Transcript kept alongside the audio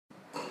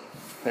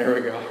There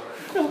we go.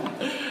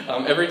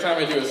 Every time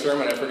I do a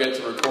sermon, I forget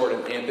to record,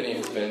 and Anthony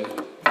has been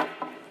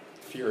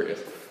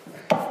furious.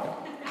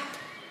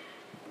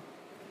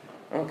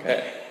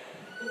 Okay.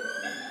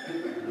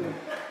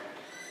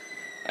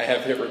 I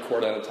have hit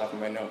record on the top of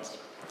my notes.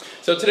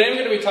 So today I'm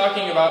going to be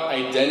talking about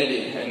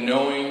identity and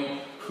knowing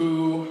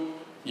who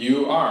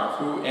you are.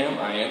 Who am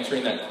I?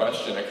 Answering that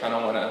question. I kind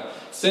of want to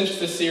cinch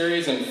the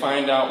series and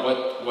find out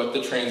what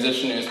the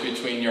transition is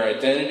between your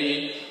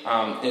identity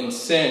in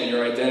sin,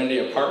 your identity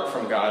apart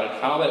from God,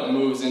 and how that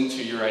moves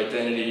into your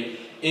identity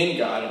in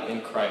God and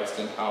in Christ,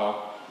 and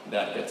how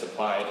that gets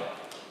applied.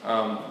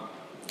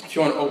 If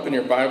you want to open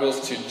your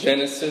Bibles to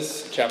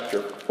Genesis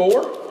chapter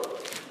 4.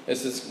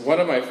 This is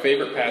one of my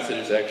favorite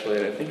passages, actually,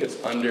 and I think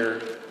it's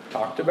under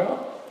talked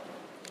about.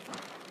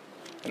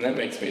 And that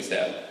makes me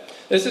sad.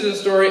 This is a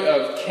story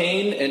of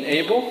Cain and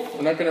Abel.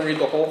 I'm not going to read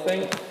the whole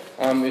thing.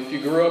 If you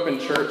grew up in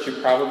church, you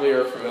probably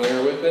are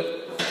familiar with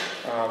it.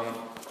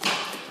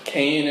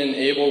 Cain and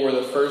Abel were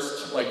the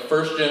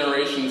first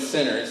generation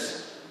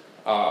sinners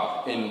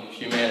in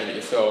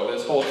humanity. So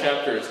this whole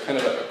chapter is kind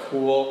of a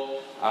cool,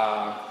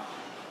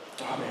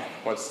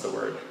 what's the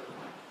word?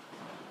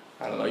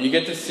 I don't know. You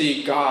get to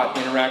see God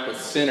interact with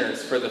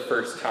sinners for the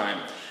first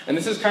time. And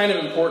this is kind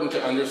of important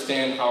to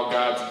understand how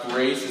God's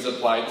grace is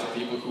applied to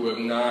people who have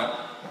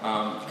not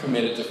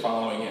committed to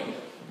following Him.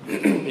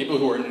 People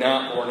who are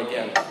not born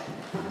again.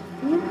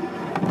 I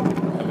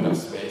have enough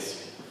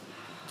space.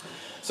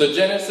 So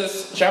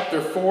Genesis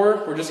chapter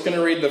 4, we're just going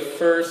to read the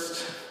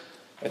first,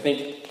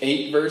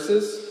 8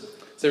 verses.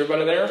 Is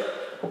everybody there?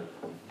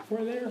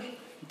 We're there.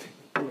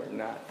 You are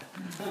not.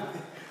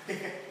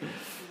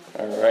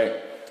 All right.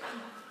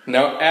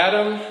 Now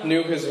Adam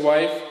knew his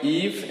wife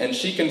Eve, and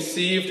she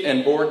conceived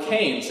and bore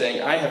Cain,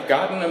 saying, I have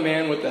gotten a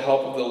man with the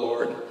help of the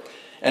Lord.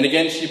 And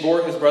again she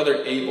bore his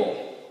brother Abel.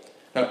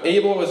 Now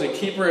Abel was a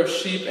keeper of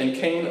sheep, and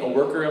Cain a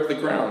worker of the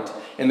ground.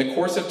 In the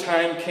course of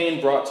time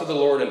Cain brought to the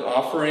Lord an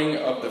offering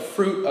of the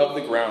fruit of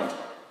the ground.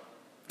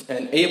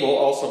 And Abel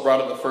also brought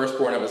of the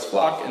firstborn of his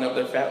flock and of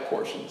their fat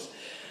portions.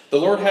 The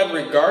Lord had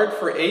regard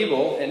for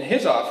Abel and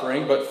his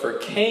offering, but for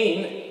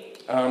Cain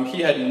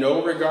he had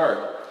no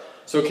regard.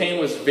 So Cain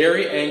was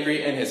very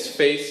angry, and his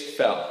face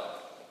fell.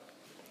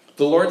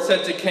 The Lord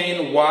said to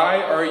Cain, Why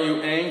are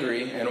you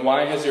angry, and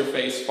why has your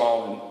face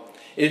fallen?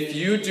 If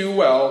you do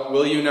well,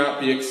 will you not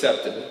be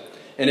accepted?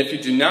 And if you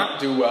do not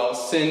do well,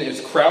 sin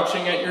is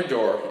crouching at your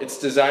door. Its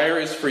desire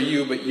is for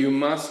you, but you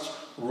must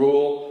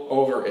rule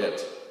over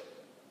it.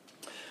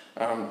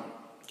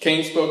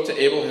 Cain spoke to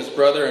Abel his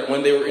brother, and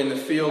when they were in the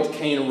field,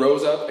 Cain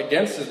rose up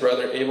against his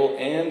brother Abel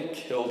and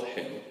killed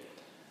him.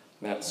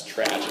 That's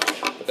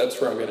tragic, but that's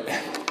where I'm going to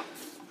end.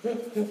 I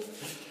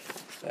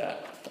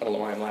don't know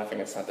why I'm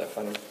laughing. It's not that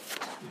funny.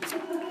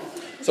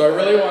 So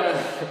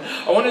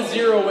I want to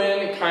zero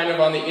in kind of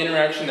on the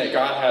interaction that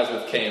God has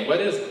with Cain. What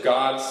does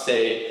God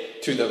say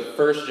to the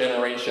first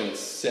generation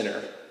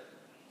sinner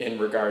in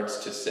regards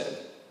to sin?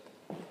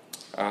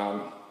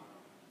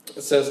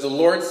 It says, the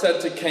Lord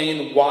said to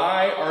Cain,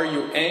 Why are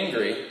you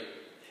angry,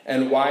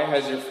 and why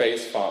has your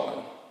face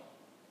fallen?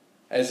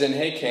 As in,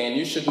 hey Cain,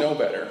 you should know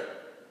better.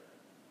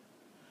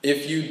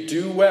 If you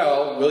do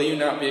well, will you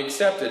not be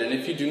accepted? And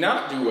if you do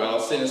not do well,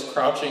 sin is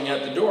crouching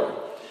at the door.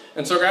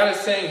 And so God is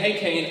saying, hey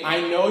Cain,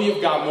 I know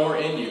you've got more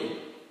in you.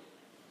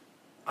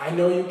 I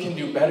know you can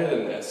do better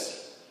than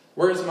this.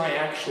 Where's my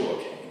actual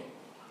Cain?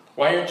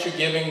 Why aren't you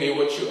giving me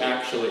what you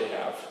actually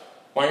have?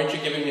 Why aren't you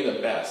giving me the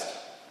best?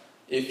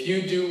 If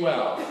you do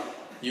well,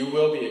 you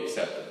will be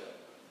accepted.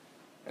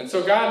 And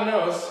so God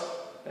knows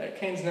that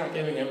Cain's not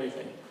giving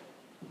everything.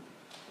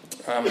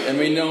 And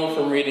we know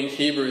from reading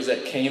Hebrews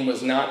that Cain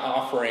was not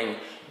offering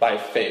by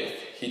faith.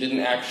 He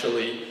didn't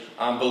actually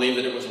believe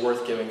that it was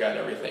worth giving God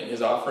everything.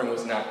 His offering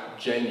was not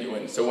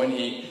genuine. So when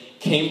he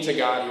came to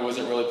God, he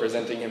wasn't really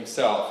presenting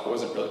himself. He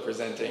wasn't really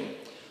presenting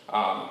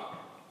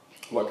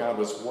what God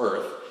was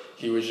worth.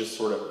 He was just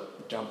sort of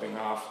jumping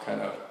off,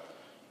 kind of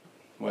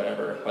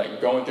whatever, like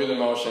going through the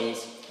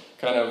motions.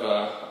 Kind of,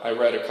 I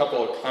read a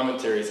couple of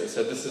commentaries that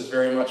said this is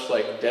very much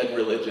like dead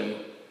religion.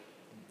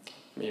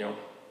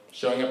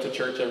 Showing up to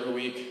church every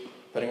week,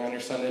 putting on your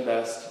Sunday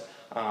best,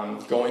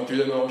 going through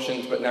the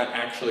motions, but not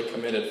actually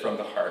committed from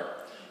the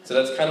heart. So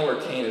that's kind of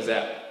where Cain is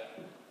at.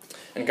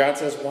 And God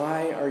says,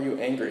 why are you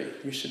angry?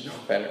 You should know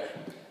better.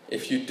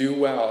 If you do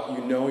well,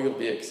 you know you'll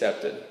be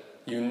accepted.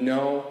 You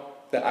know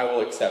that I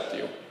will accept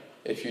you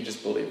if you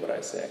just believe what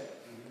I say.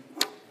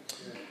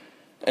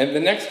 And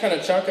the next kind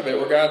of chunk of it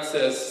where God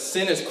says,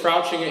 sin is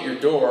crouching at your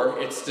door,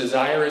 its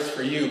desire is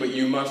for you, but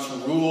you must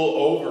rule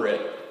over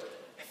it,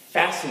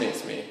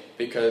 fascinates me.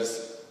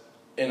 Because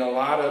in a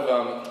lot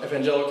of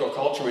evangelical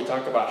culture, we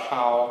talk about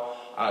how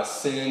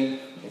sin,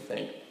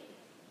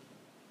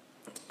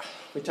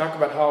 we talk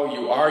about how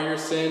you are your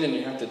sin and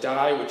you have to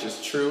die, which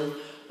is true.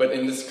 But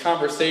in this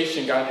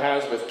conversation God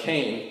has with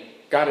Cain,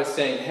 God is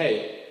saying,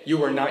 hey,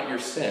 you are not your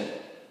sin.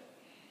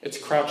 It's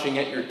crouching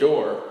at your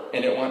door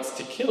and it wants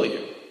to kill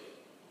you.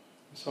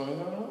 So I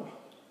thought,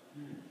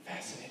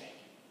 fascinating.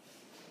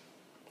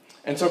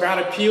 And so God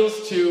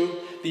appeals to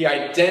the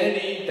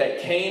identity that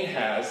Cain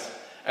has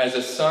as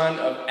a son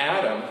of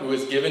Adam who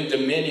is given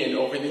dominion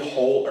over the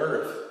whole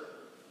earth.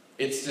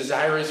 Its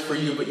desire is for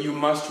you, but you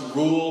must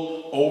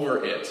rule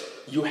over it.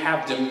 You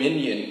have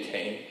dominion,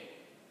 Cain.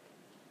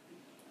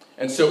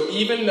 And so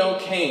even though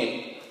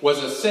Cain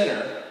was a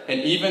sinner,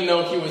 and even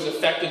though he was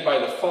affected by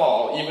the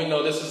fall, even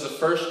though this is the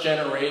first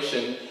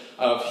generation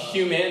of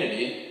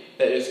humanity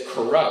that is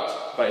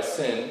corrupt by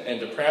sin and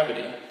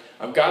depravity,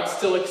 God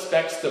still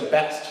expects the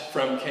best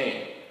from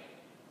Cain.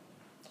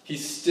 He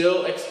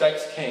still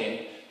expects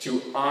Cain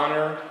to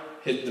honor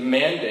the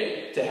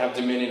mandate to have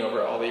dominion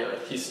over all the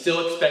earth. He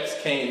still expects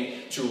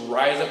Cain to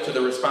rise up to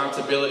the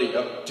responsibility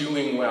of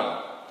doing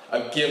well,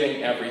 of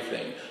giving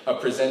everything, of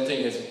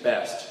presenting his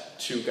best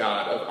to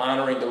God, of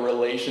honoring the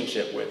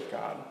relationship with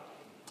God.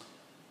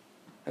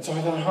 And so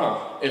I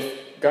thought,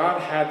 if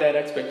God had that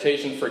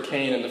expectation for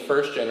Cain in the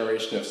first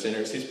generation of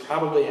sinners, he's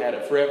probably had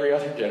it for every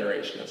other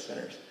generation of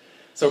sinners.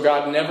 So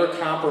God never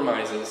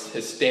compromises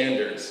his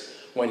standards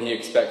when he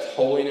expects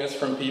holiness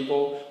from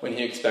people, when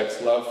he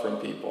expects love from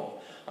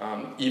people.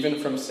 Even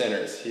from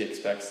sinners, he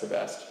expects the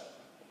best.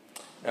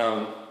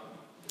 And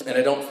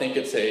I don't think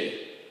it's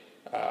a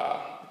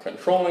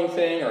controlling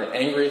thing or an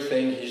angry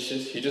thing.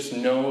 He just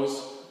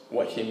knows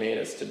what he made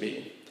us to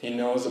be. He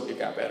knows that we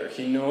got better.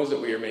 He knows that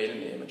we are made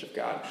in the image of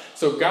God.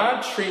 So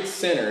God treats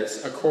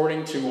sinners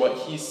according to what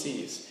he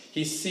sees.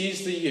 He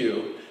sees the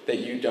you that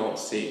you don't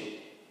see.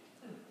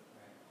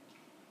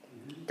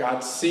 God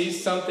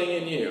sees something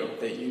in you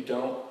that you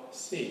don't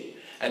see.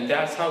 And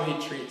that's how he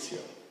treats you.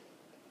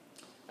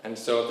 And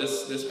so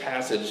this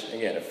passage,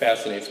 again, it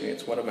fascinates me.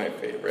 It's one of my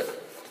favorite.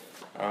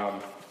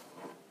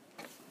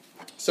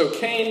 So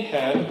Cain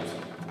had,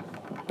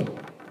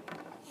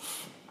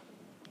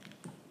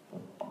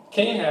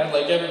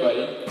 like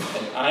everybody,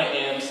 an I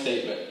am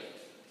statement.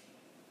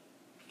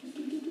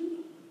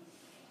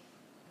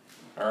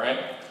 All right?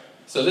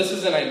 So this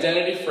is an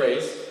identity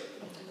phrase.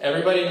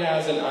 Everybody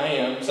has an I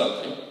am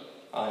something.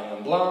 I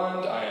am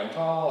blonde, I am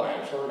tall, I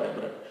am short, I am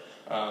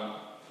whatever.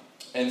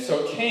 And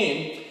so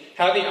Cain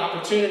had the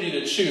opportunity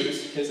to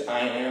choose his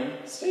I am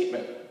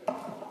statement.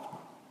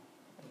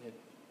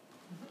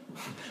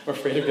 We're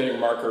afraid of getting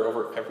marker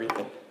over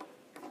everything.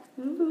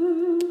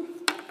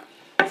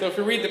 So if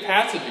we read the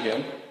passage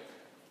again,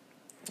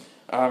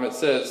 it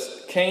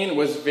says, Cain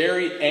was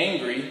very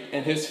angry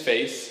and his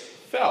face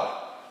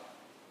fell.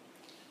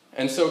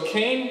 And so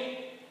Cain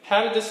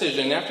had a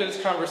decision after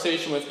this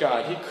conversation with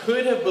God. He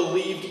could have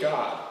believed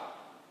God.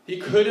 He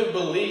could have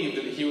believed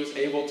that he was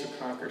able to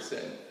conquer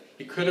sin.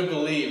 He could have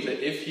believed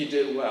that if he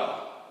did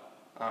well,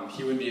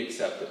 he would be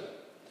accepted.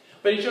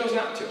 But he chose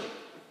not to.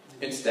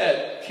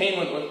 Instead, Cain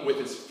went with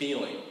his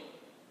feeling.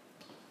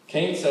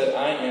 Cain said,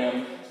 I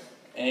am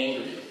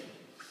angry.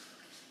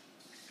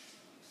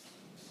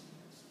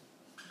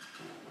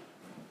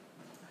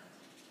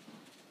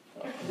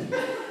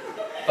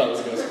 Thought it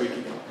was going to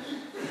squeaky.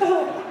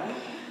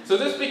 So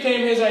this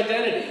became his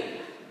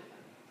identity.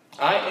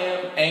 I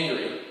am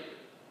angry.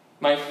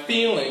 My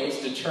feelings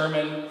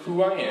determine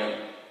who I am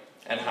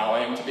and how I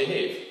am to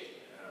behave.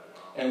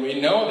 And we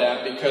know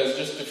that because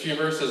just a few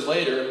verses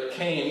later,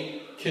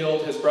 Cain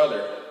killed his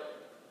brother.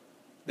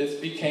 This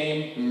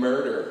became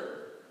murder.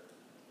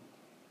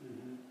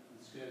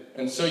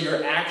 And so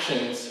your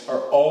actions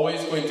are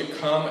always going to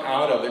come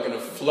out of, they're going to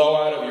flow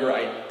out of your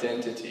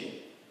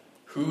identity.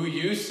 Who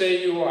you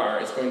say you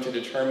are is going to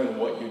determine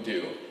what you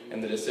do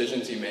and the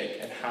decisions you make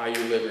and how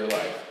you live your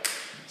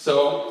life.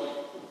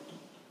 So,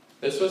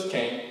 this was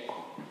Cain.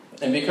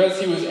 And because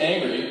he was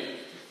angry,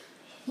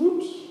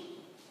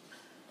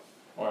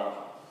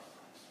 wow.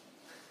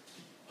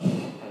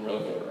 I'm really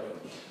good,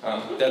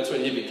 right? That's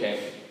what he became.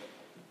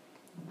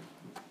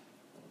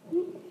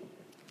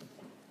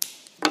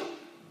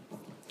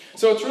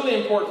 So it's really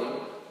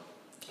important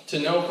to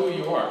know who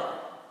you are.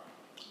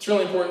 It's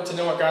really important to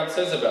know what God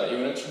says about you.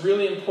 And it's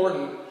really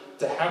important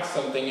to have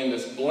something in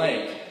this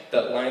blank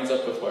that lines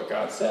up with what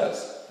God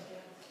says.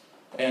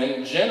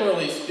 And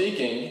generally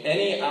speaking,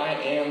 any I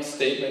am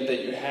statement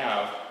that you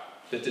have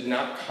that did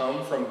not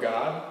come from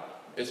God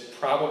is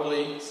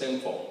probably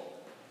sinful.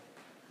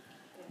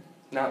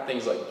 Not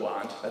things like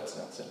blonde. That's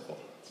not sinful.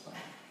 It's fine.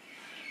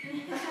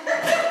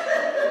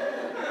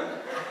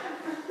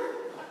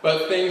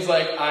 But things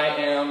like I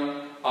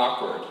am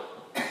awkward.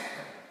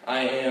 I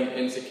am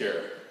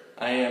insecure.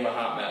 I am a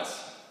hot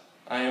mess.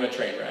 I am a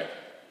train wreck.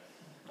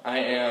 I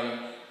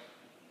am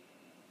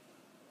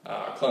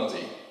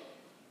clumsy.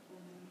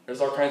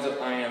 There's all kinds of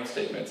I am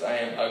statements. I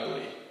am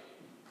ugly.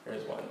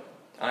 Here's one.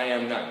 I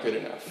am not good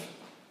enough.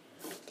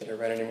 Did I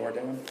write any more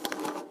down?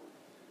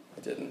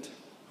 I didn't.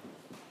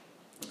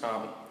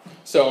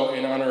 So,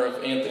 in honor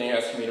of Anthony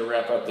asking me to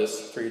wrap up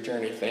this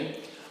 3-journey thing,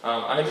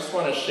 I just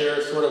want to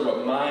share sort of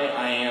what my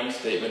I am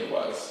statement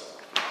was.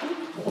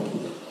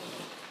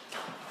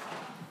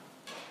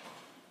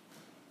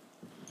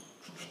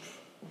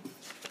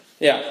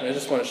 Yeah, I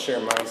just want to share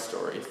my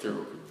story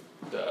through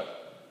the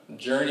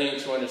journeying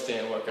to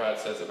understand what God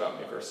says about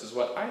me versus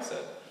what I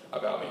said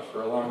about me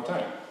for a long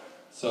time.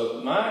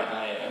 So my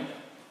I am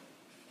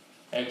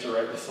I had to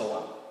write this a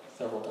lot,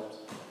 several times.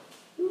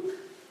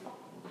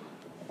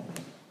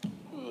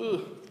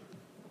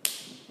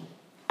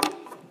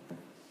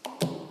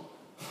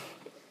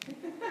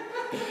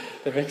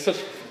 They make such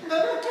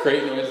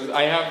great noises.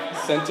 I have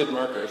scented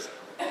markers.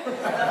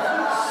 That's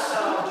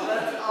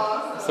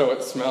awesome. So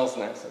it smells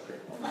nice up here.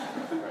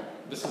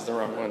 Right. This is the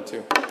wrong one,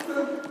 too.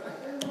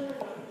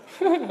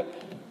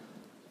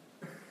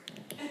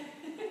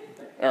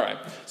 All right.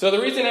 So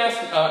the reason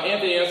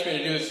Anthony asked me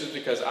to do this is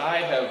because I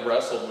have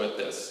wrestled with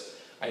this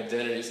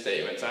identity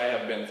statements. I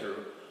have been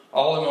through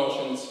all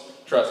emotions,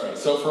 trust me.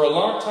 So for a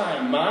long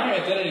time, my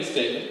identity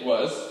statement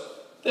was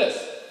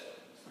this.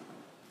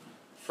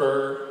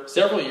 For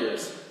several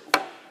years,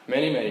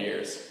 many, many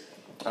years.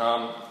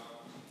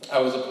 I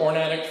was a porn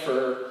addict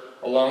for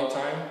a long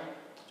time.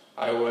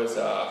 I was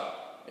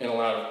in a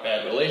lot of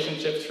bad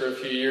relationships for a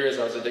few years.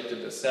 I was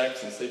addicted to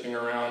sex and sleeping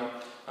around.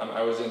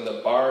 I was in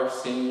the bar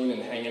singing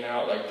and hanging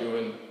out, like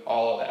doing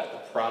all of that, the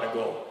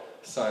prodigal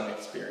son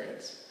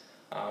experience.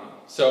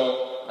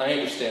 So I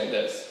understand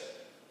this.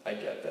 I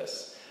get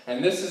this.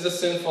 And this is a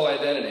sinful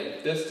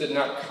identity. This did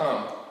not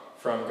come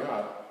from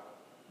God.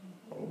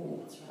 Ooh.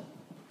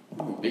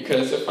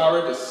 Because if I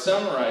were to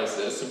summarize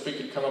this, if we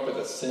could come up with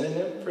a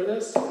synonym for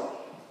this.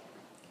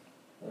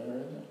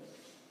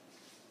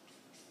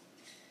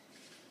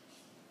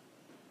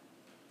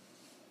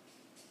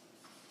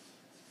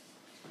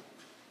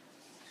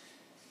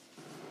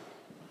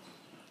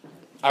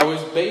 I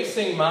was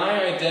basing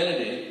my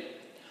identity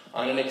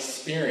on an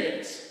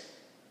experience.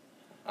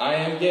 I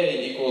am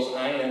gay equals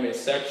I am a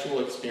sexual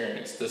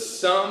experience. The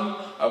sum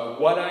of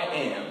what I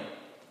am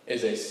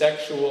is a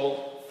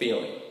sexual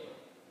feeling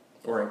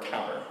or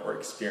encounter or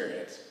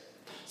experience.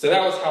 So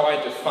that was how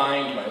I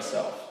defined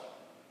myself.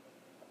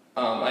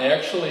 I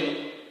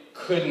actually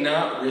could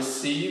not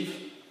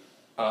receive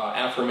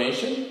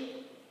affirmation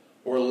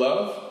or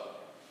love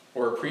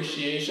or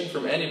appreciation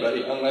from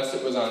anybody unless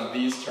it was on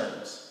these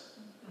terms.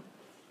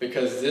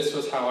 Because this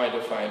was how I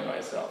defined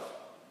myself,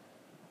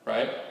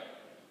 right?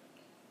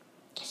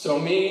 So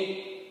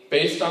me,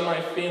 based on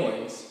my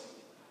feelings,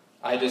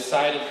 I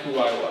decided who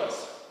I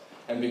was.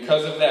 And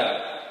because of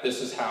that, this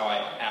is how I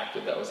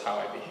acted, that was how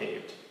I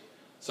behaved.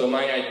 So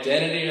my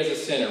identity as a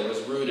sinner was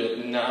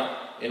rooted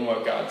not in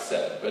what God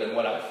said, but in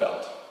what I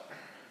felt.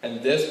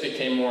 And this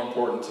became more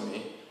important to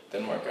me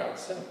than what God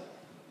said.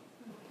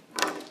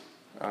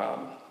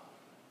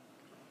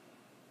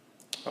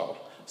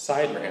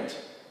 Side rant.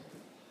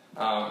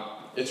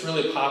 It's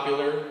really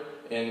popular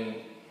in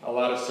a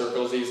lot of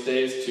circles these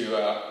days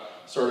to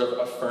sort of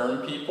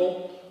affirm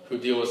people who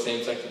deal with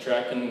same-sex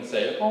attraction and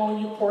say, oh,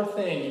 you poor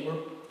thing, you were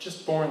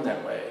just born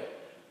that way.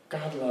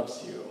 God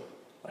loves you.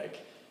 Like,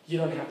 you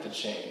don't have to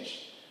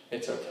change.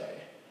 It's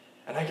okay.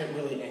 And I get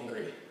really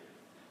angry.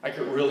 I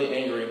get really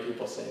angry when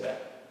people say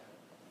that.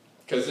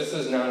 Because this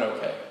is not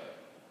okay.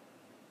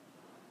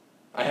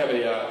 I have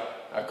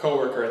a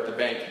coworker at the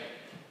bank,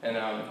 and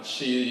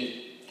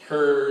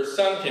her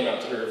son came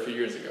out to her a few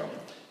years ago.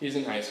 He's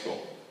in high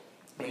school,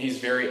 and he's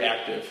very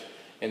active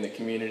in the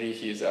community.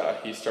 He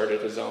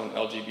started his own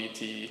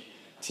LGBT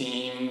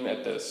team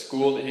at the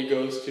school that he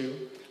goes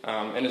to,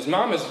 and his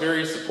mom is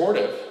very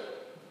supportive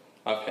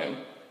of him.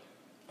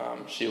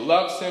 She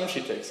loves him,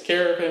 she takes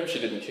care of him, she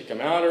didn't kick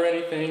him out or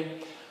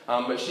anything,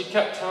 but she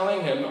kept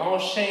telling him, oh,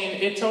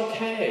 Shane, it's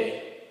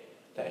okay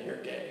that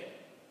you're gay.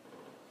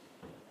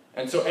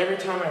 And so every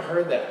time I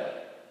heard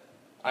that,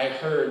 I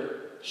heard,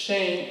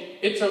 Shane,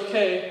 it's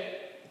okay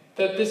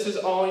that this is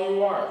all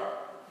you are.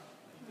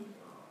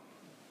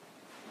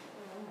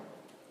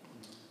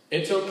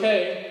 It's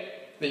okay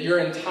that your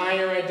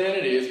entire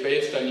identity is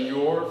based on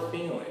your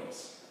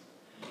feelings.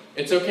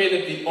 It's okay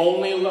that the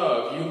only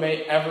love you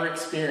may ever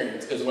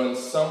experience is when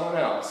someone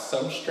else,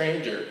 some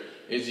stranger,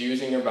 is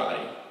using your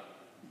body.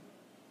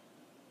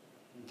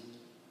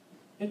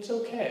 It's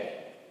okay.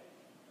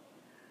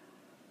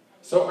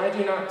 So I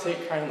do not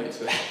take kindly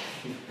to that.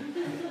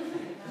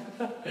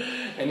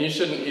 And you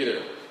shouldn't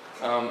either.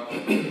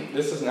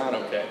 This is not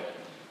okay.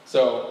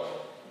 So,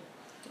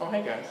 oh,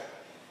 hey guys.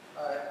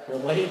 You're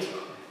late.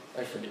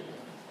 I forgive you.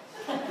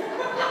 I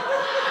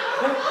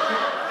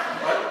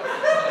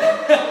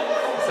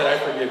said, I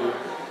forgive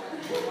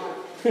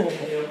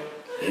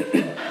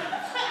you.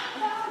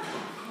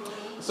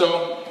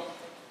 So,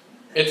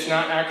 it's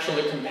not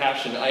actually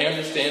compassion. I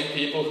understand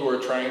people who are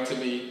trying to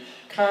be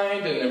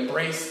kind and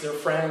embrace their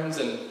friends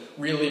and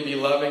really be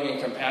loving and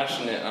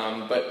compassionate,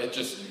 but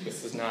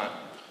this is not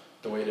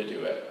the way to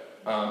do it.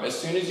 As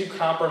soon as you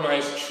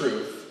compromise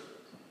truth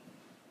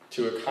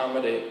to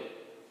accommodate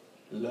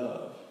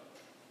love,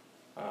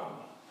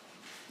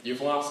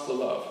 you've lost the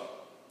love.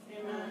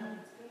 Amen.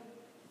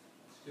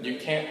 You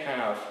can't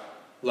have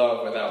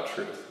love without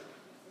truth.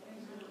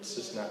 It's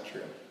just not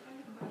true.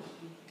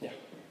 Yeah.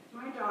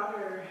 My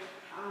daughter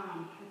has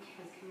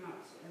come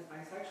out as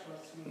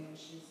bisexual to me, and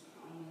she's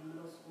only in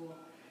middle school.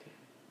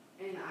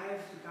 And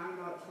I've gone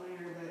about telling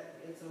her that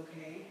it's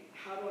okay.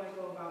 How do I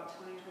go about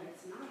telling her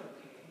it's not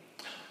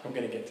okay? I'm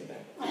going to get to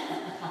that.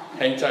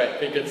 Hang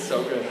tight. It gets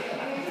so good.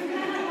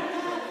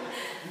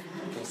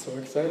 So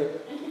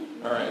excited.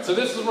 All right, so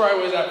this is where I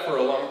was at for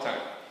a long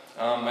time.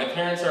 My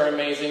parents are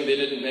amazing. They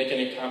didn't make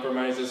any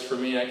compromises for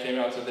me. I came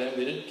out to them.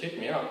 They didn't kick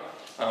me out.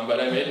 But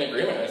I made an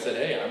agreement. I said,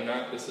 hey,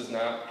 this is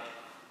not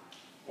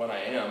what I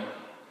am,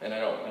 and I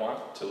don't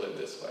want to live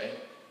this way,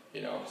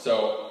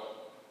 So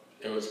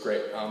it was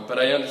great. But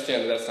I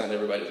understand that that's not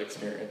everybody's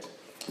experience.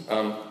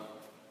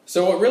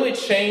 So what really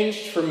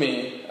changed for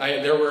me,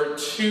 there were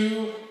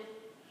two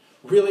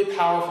really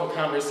powerful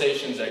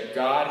conversations that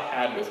God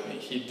had with me.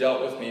 He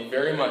dealt with me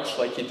very much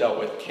like he dealt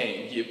with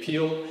Cain. He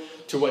appealed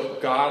to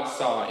what God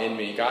saw in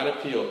me. God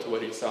appealed to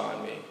what he saw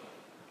in me.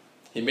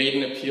 He made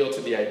an appeal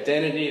to the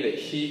identity that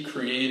he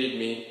created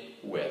me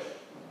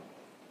with.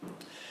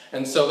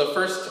 And so the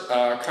first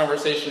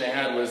conversation I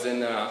had was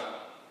in, I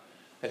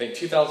think,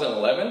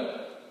 2011.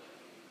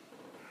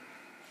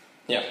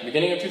 Yeah,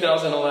 beginning of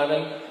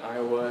 2011, how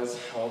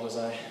old was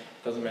I?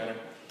 Doesn't matter.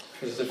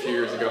 This is a few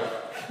years ago.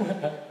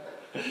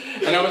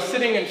 And I was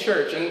sitting in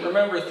church, and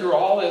remember, through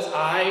all this,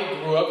 I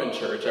grew up in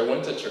church. I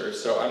went to church,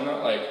 so I'm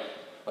not like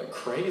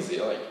crazy,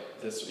 like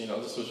this,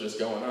 this was just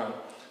going on.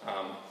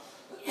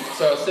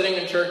 So I was sitting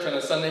in church on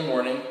a Sunday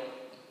morning,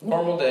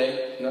 normal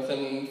day,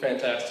 nothing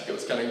fantastic. It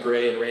was kind of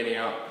gray and raining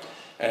out.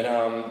 And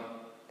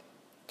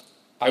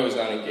I was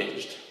not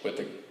engaged with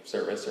the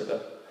service or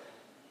the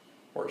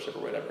worship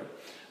or whatever.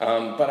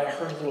 But I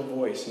heard a little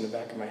voice in the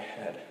back of my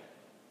head.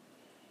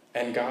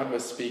 And God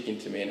was speaking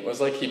to me. And it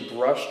was like he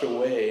brushed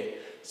away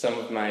some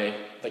of my,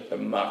 the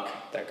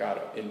muck that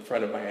got in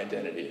front of my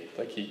identity.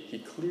 Like he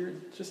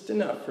cleared just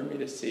enough for me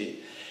to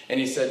see. And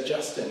he said,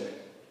 Justin,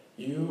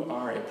 you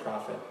are a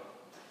prophet.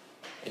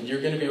 And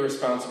you're going to be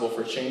responsible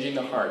for changing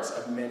the hearts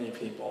of many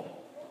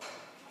people.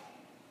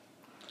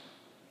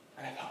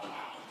 And I thought,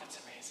 wow, that's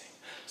amazing.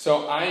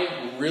 So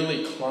I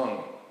really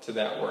clung to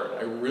that word.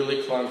 I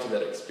really clung to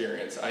that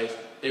experience.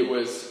 It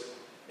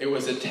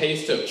was a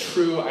taste of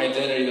true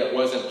identity that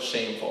wasn't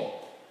shameful.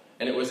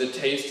 And it was a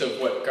taste of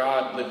what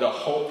the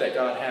hope that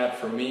God had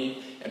for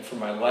me and for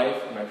my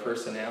life and my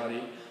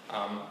personality.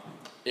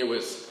 It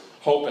was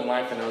hope and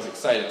life, and I was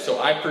excited. So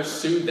I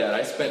pursued that.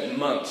 I spent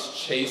months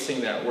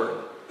chasing that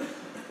word.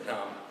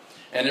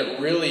 And it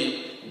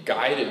really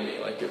guided me.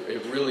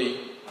 It really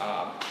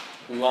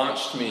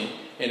launched me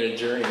in a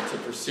journey to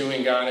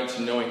pursuing God and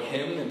to knowing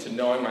him and to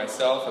knowing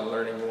myself and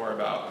learning more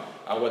about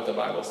what the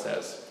Bible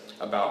says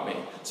about me.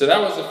 So that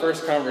was the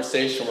first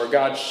conversation where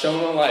God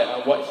shone a light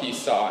on what he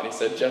saw. And he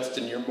said,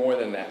 Justin, you're more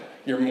than that.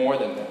 You're more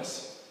than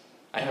this.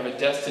 I have a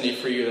destiny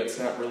for you that's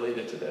not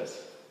related to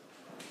this.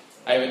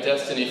 I have a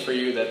destiny for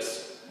you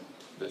that's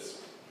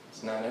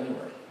it's not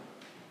anywhere.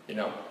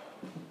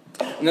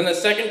 And then the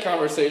second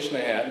conversation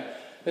I had,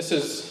 this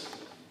is,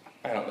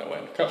 I don't know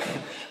when. I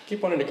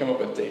keep wanting to come up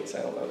with dates.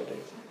 I don't know the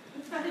dates.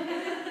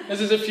 This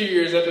is a few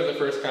years after the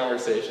first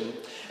conversation.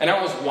 And I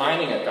was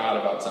whining at God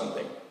about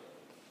something.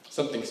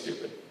 Something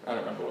stupid. I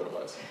don't remember what it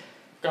was.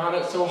 God,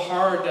 it's so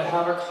hard to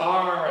have a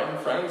car and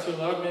friends who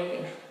love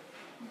me.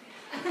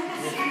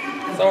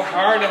 It's so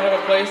hard to have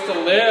a place to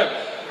live.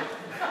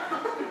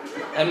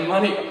 And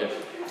money. Okay.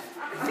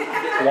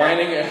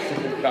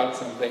 Whining about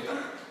something.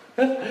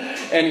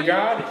 And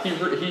God,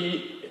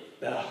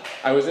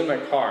 I was in my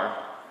car,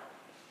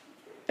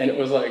 and it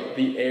was like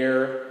the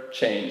air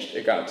changed.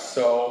 It got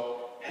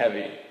so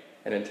heavy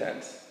and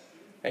intense.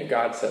 And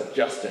God said,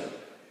 Justin,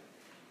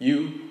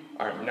 you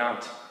are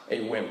not a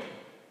wimp.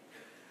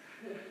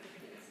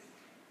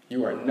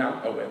 You are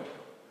not a wimp.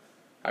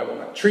 I will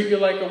not treat you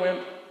like a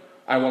wimp.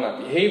 I will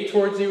not behave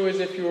towards you as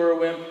if you were a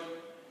wimp.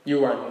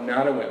 You are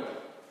not a wimp.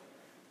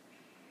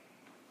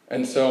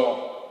 And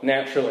so,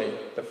 naturally,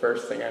 the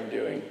first thing I'm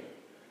doing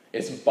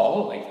is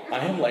bawling. I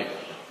am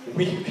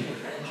weeping.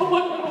 Oh my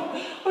God,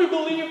 I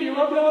believe you.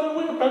 I'm not a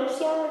wimp. I'm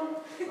sorry.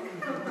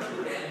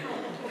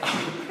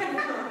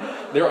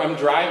 I'm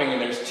driving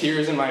and there's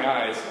tears in my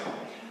eyes.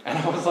 And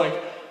I was like,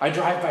 I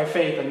drive by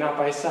faith and not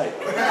by sight.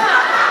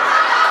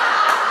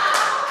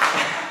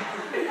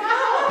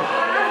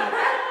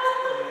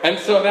 And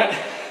so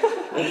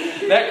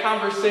that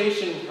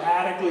conversation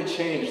radically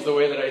changed the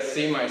way that I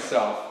see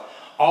myself.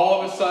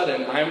 All of a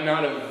sudden, I'm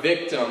not a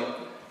victim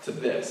to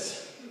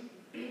this.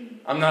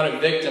 I'm not a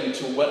victim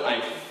to what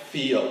I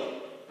feel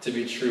to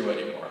be true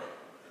anymore.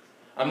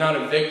 I'm not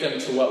a victim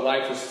to what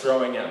life is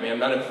throwing at me. I'm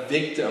not a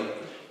victim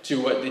to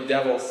what the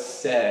devil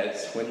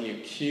says when he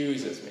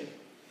accuses me.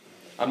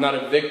 I'm not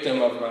a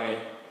victim of my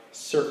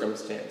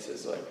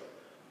circumstances,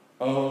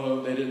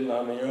 oh, they didn't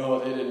love me, oh,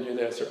 they didn't do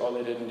this, or oh,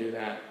 they didn't do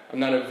that. I'm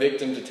not a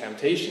victim to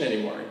temptation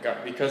anymore,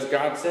 because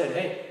God said,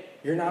 hey,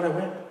 you're not a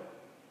wimp.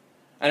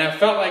 And I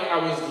felt like I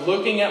was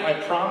looking at my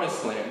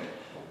promised land,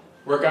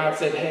 where God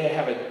said, hey, I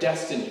have a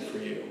destiny for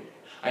you.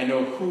 I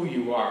know who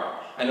you are.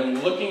 And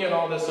I'm looking at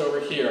all this over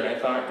here, and I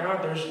thought,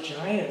 God, there's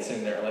giants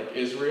in there, like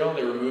Israel.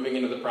 They were moving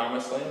into the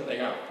promised land, and they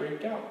got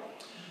freaked out.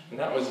 And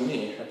that was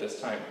me at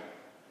this time.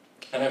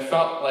 And I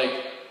felt like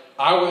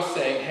I was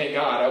saying, hey,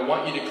 God, I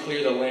want you to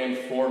clear the land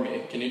for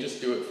me. Can you just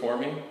do it for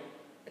me?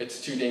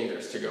 It's too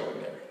dangerous to go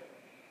in there.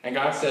 And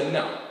God said,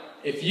 no.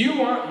 If you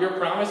want your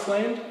promised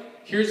land,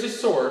 here's a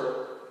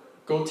sword.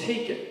 Go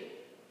take it.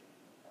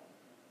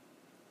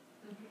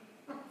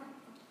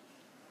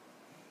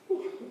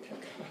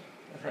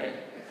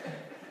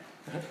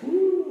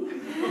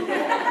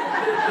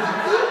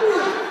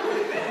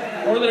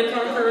 More than a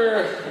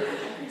conqueror.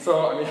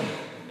 So,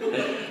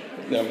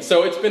 no.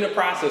 So it's been a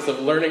process of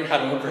learning how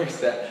to embrace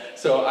that.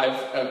 So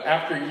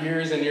after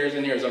years and years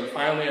and years, I'm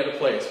finally at a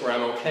place where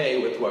I'm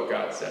okay with what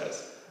God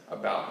says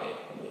about me.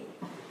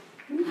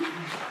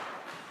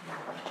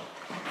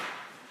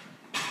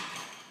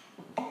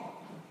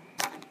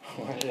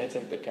 Why did I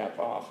take the cap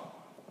off?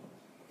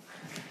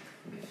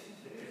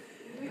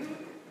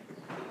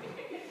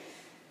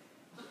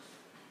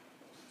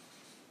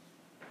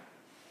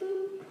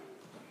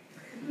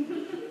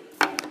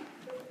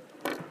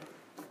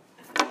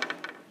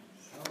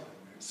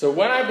 So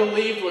when I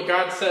believed what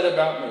God said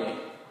about me,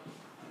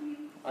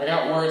 I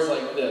got words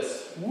like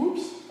this.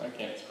 Whoops, I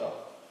can't spell.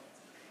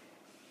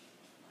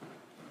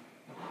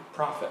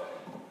 Prophet.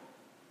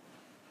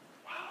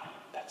 Wow,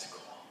 that's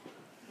cool.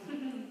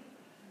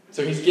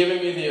 So he's given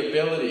me the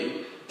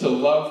ability to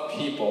love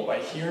people by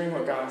hearing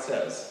what God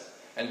says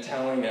and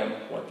telling them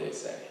what they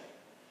say.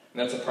 And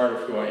that's a part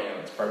of who I am.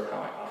 It's part of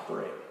how I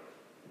operate.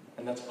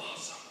 And that's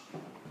awesome.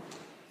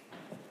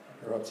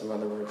 I wrote some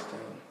other words down.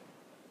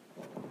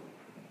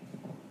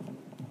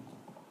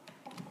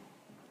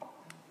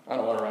 I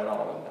don't want to write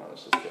all of them down. It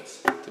just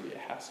gets to be a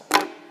hassle.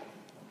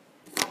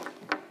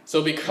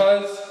 So I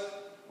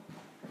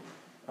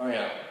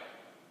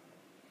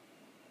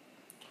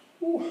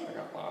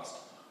got lost.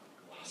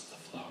 Lost the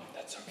flow.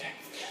 That's okay.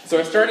 So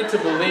I started to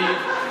believe.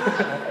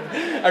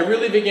 I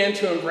really began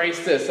to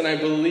embrace this, and I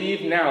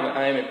believe now that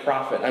I am a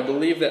prophet. I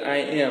believe that I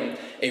am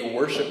a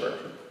worshiper,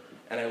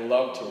 and I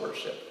love to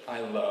worship.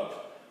 I love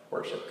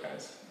worship,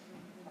 guys.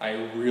 I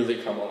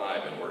really come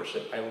alive in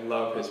worship. I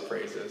love his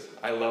praises.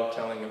 I love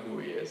telling him who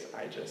he is.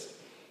 I live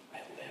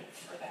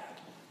for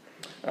that.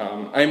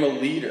 I'm a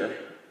leader,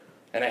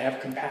 and I have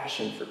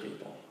compassion for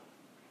people.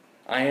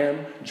 I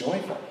am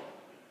joyful.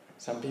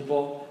 Some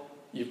people,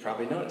 you've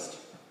probably noticed.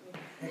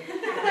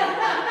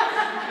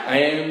 I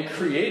am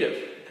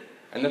creative,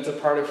 and that's a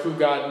part of who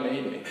God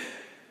made me.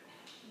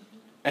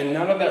 And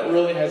none of that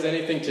really has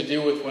anything to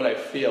do with what I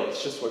feel.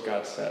 It's just what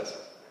God says,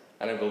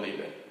 and I believe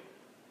it.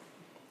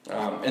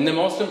 And the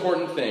most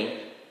important thing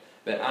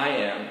that I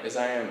am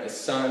a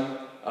son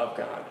of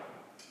God.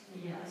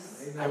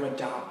 Yes. I'm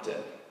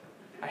adopted.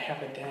 I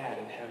have a dad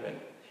in heaven,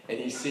 and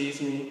he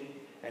sees me,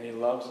 and he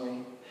loves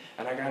me.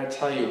 And I gotta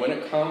tell you, when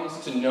it comes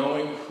to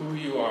knowing who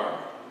you are,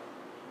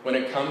 when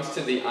it comes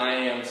to the I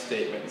am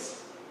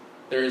statements,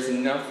 there is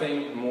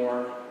nothing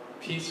more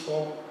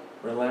peaceful,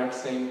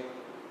 relaxing,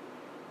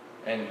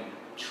 and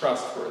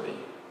trustworthy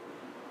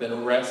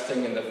than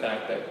resting in the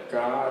fact that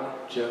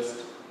God just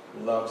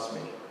loves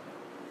me.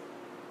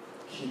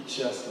 He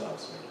just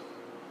loves me.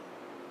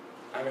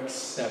 I'm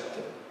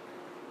accepted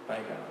by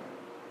God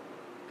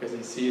because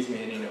he sees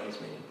me and he knows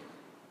me.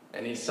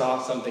 And he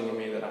saw something in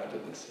me that I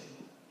didn't see.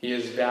 He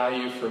has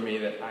value for me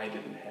that I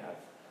didn't have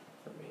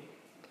for me.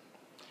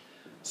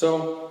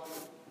 So,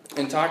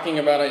 in talking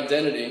about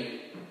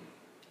identity,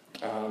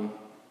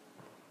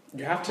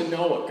 you have to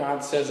know what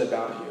God says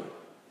about you.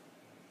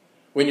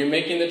 When you're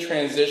making the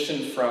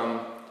transition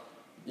from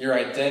your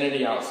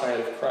identity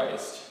outside of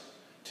Christ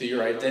to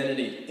your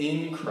identity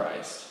in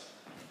Christ,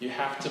 you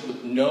have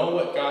to know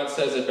what God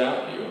says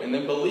about you and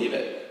then believe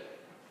it.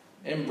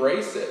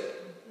 Embrace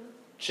it.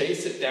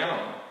 Chase it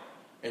down.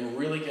 And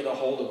really get a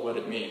hold of what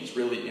it means.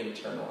 Really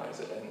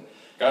internalize it. And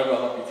God will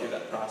help you through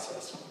that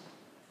process.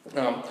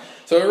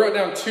 So I wrote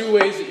down 2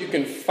 ways that you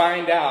can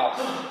find out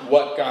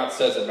what God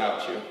says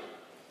about you.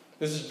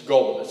 This is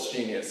gold. It's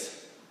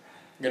genius.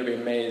 You're going to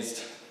be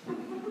amazed.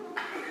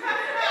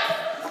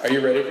 Are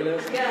you ready for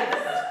this? Yes.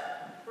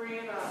 Bring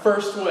it on.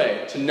 First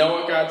way to know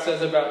what God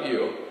says about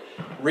you,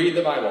 read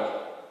the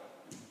Bible.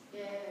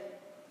 Yeah.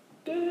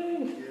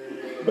 Ding.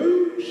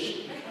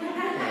 Boosh.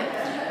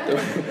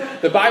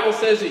 The Bible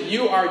says that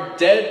you are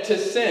dead to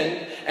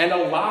sin and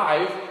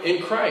alive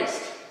in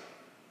Christ.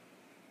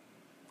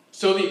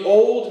 So the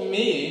old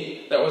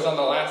me that was on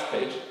the last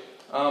page,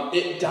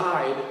 it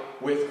died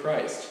with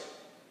Christ.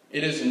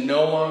 It is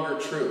no longer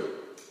true.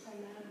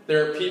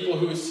 There are people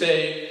who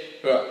say,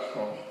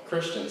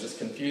 Christians, this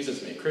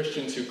confuses me,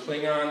 Christians who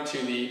cling on to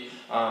the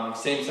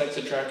same-sex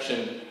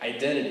attraction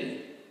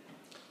identity,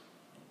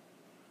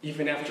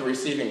 even after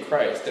receiving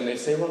Christ, and they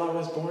say, well, I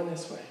was born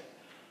this way.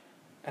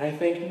 And I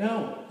think,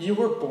 no, you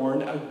were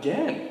born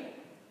again.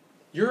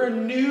 You're a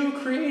new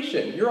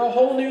creation. You're a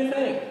whole new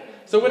thing.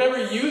 So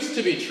whatever used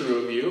to be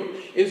true of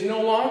you is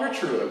no longer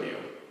true of you,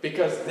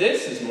 because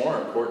this is more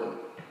important.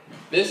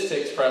 This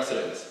takes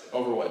precedence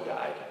over what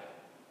died.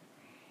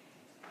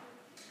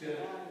 Good.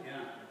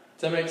 Yeah.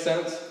 Does that make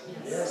sense?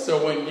 Yes.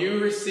 So when you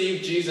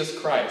receive Jesus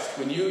Christ,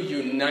 when you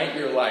unite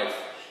your life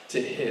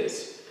to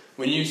his,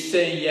 when you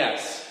say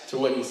yes to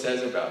what he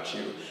says about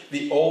you,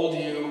 the old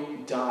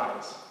you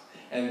dies.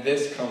 And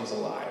this comes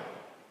alive.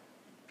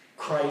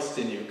 Christ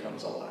in you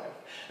comes alive.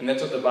 And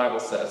that's what the Bible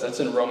says. That's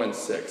in Romans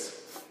 6.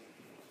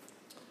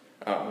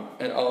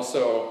 And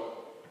also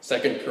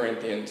 2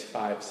 Corinthians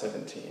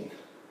 5:17.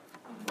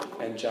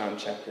 And John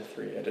chapter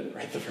 3. I didn't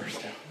write the verse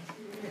down.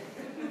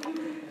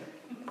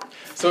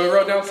 So I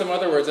wrote down some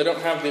other words. I don't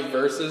have the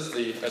verses,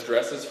 the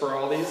addresses for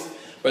all these,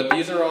 but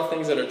these are all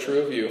things that are true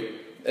of you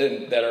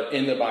and that are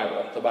in the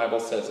Bible. The Bible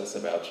says this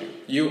about you.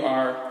 You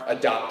are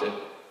adopted.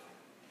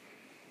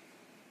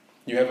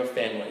 You have a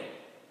family.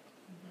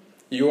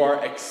 You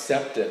are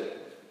accepted.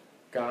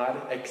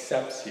 God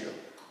accepts you.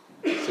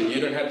 So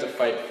you don't have to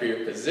fight for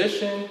your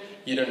position.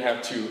 You don't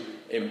have to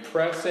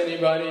impress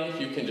anybody.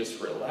 You can just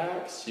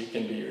relax. You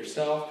can be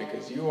yourself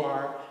because you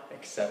are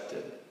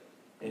accepted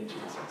in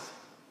Jesus.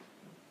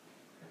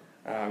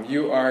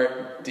 You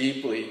are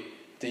deeply,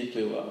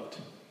 deeply loved.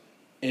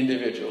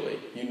 Individually,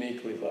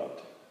 uniquely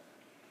loved.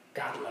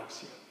 God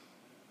loves you.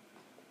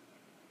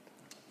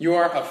 You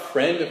are a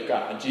friend of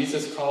God.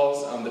 Jesus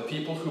calls the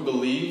people who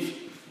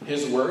believe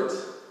his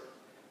words,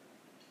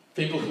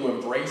 people who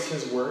embrace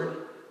his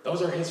word,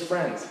 those are his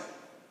friends.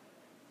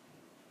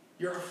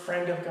 You're a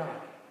friend of God.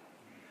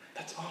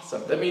 That's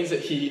awesome. That means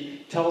that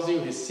he tells you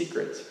his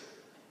secrets,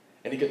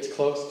 and he gets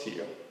close to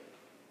you,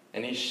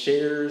 and he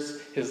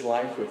shares his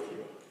life with you.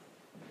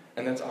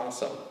 And that's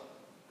awesome.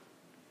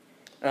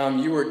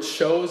 You were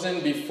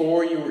chosen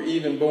before you were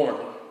even born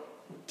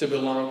to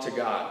belong to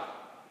God.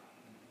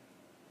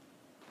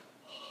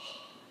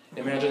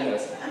 Imagine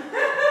this.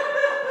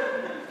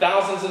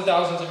 Thousands and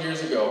thousands of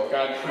years ago,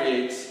 God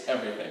creates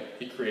everything.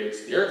 He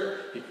creates the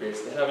earth, he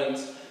creates the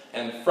heavens,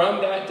 and from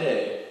that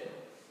day,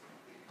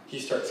 he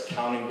starts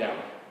counting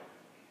down.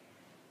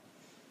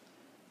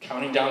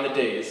 Counting down the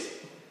days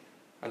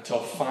until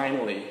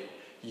finally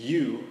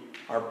you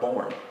are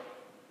born.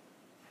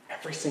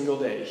 Every single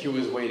day, he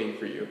was waiting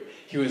for you.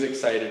 He was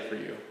excited for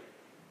you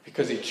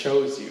because he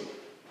chose you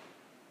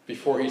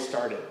before he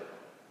started,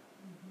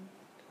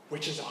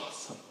 which is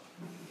awesome.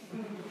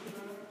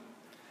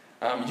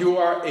 You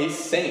are a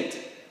saint.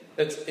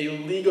 That's a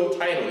legal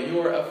title.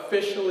 You are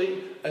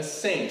officially a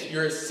saint.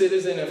 You're a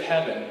citizen of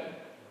heaven.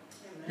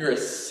 You're a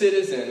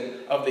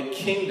citizen of the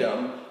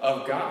kingdom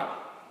of God.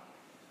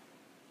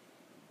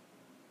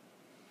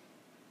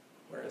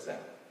 Where is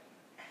that?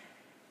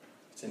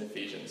 It's in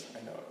Ephesians.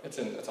 I know it.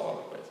 It's all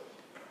over the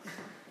place.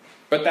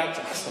 But that's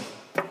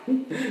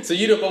awesome. So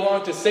you don't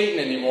belong to Satan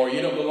anymore.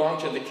 You don't belong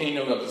to the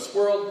kingdom of this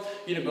world.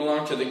 You don't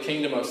belong to the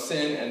kingdom of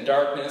sin and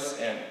darkness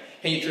and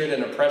hatred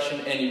and oppression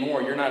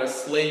anymore. You're not a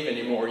slave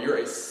anymore. You're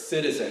a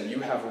citizen. You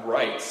have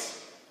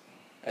rights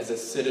as a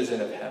citizen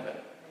of heaven.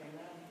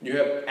 You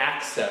have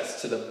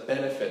access to the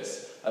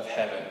benefits of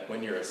heaven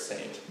when you're a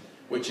saint,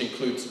 which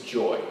includes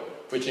joy,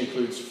 which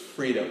includes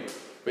freedom,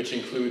 which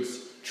includes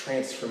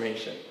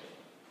transformation.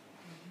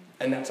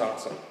 And that's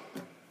awesome.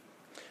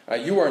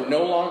 You are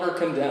no longer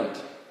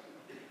condemned.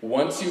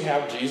 Once you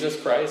have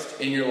Jesus Christ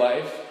in your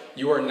life,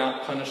 you are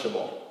not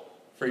punishable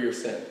for your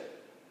sin.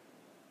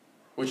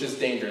 Which is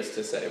dangerous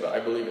to say, but I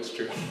believe it's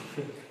true.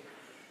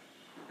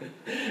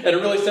 And a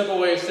really simple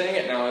way of saying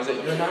it now is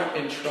that you're not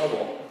in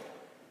trouble.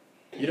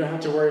 You don't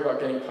have to worry about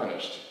getting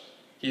punished.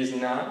 He is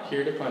not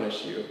here to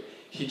punish you.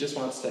 He just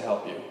wants to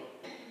help you.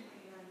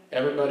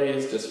 Everybody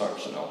is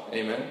dysfunctional.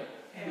 Amen?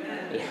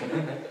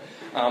 Amen.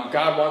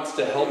 God wants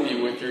to help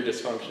you with your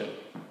dysfunction,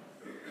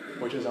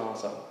 which is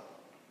awesome.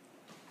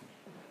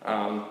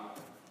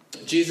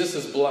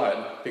 Jesus'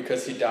 blood,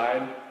 because he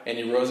died and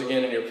he rose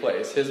again in your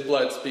place, his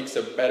blood speaks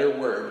a better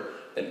word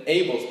than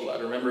Abel's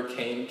blood. Remember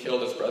Cain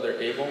killed his brother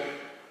Abel?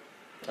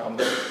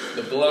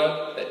 The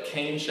blood that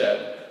Cain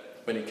shed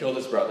when he killed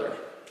his brother,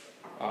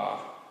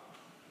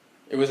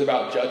 it was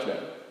about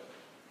judgment.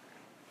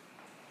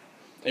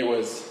 It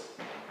was,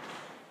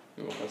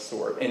 what's the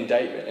word?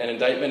 Indictment. An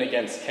indictment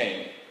against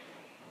Cain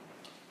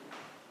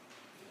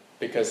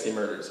because he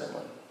murdered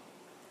someone.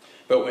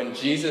 But when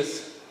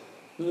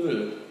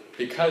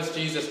because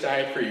Jesus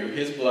died for you,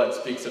 his blood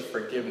speaks of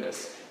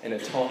forgiveness and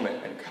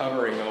atonement and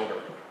covering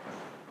over.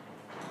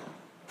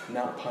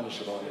 Not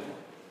punishable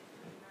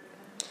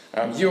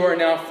anymore. You are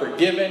now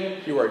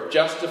forgiven, you are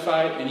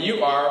justified, and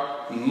you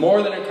are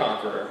more than a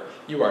conqueror.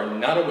 You are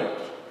not a wimp.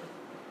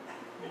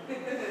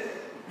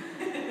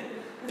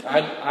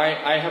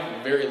 I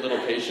have very little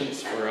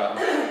patience for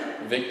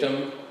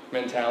victim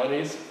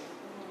mentalities. It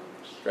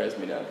just drives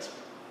me nuts.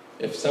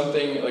 If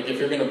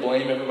you're going to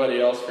blame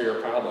everybody else for your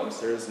problems,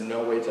 there's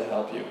no way to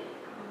help you.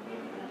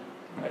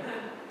 Right?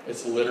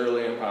 It's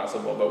literally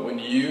impossible. But when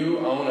you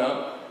own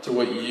up to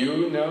what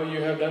you know you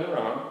have done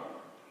wrong,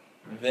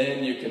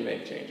 then you can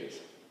make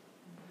changes.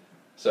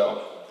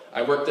 So,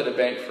 I worked at a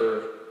bank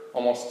for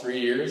almost 3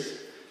 years,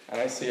 and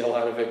I see a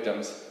lot of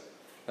victims.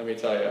 Let me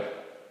tell you,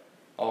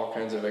 all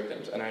kinds of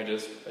victims, and I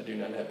do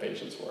not have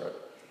patience for it.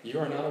 You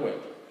are not a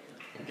wimp.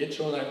 Get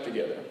your life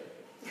together.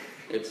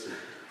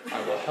 I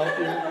will help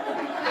you.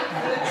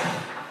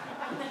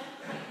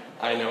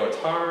 I know it's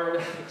hard.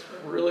 It's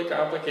really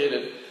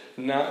complicated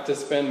not to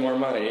spend more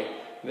money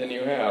than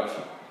you have.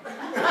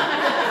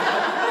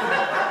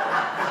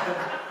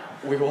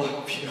 We will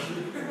help you.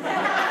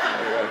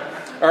 Anyway.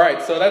 All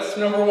right, so that's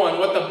number one,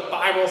 what the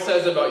Bible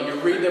says about you.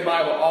 Read the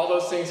Bible. All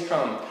those things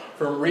come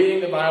from reading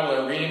the Bible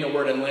and reading the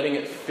Word and letting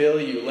it fill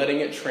you,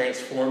 letting it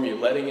transform you,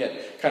 letting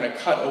it kind of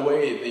cut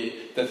away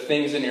the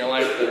things in your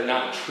life that are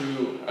not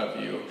true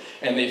of you.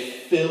 And they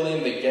fill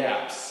in the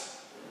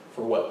gaps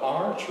for what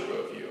are true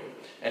of you.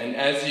 And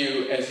as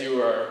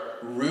you are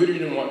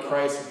rooted in what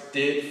Christ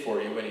did for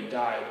you when he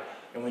died,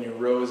 and when you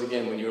rose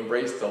again, when you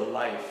embrace the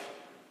life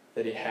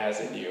that he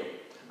has in you,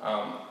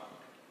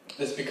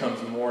 this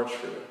becomes more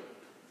true.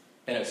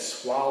 And it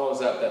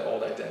swallows up that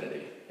old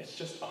identity. It's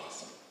just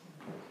awesome.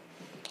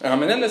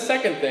 And then the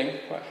second thing,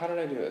 how did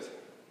I do this?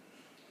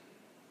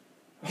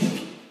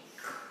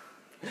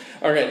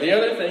 Okay, the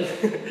other thing,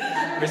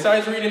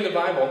 besides reading the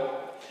Bible,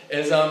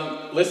 is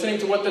listening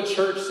to what the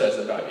church says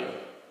about you.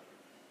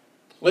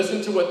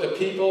 Listen to what the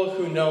people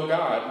who know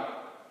God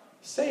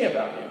say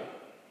about you.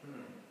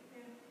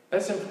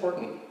 That's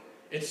important.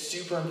 It's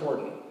super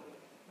important.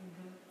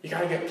 You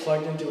got to get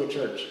plugged into a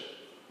church.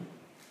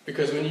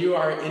 Because when you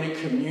are in a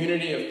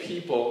community of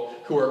people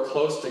who are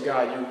close to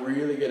God, you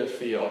really get a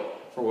feel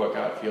for what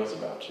God feels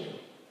about you.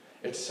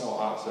 It's so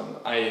awesome.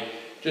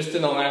 Just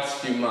in the last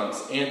few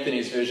months,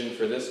 Anthony's vision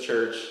for this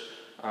church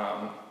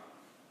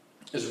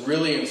has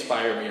really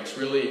inspired me. It's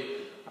really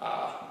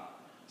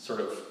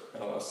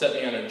set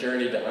me on a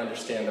journey to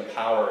understand the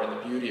power and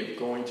the beauty of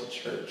going to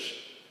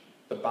church,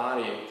 the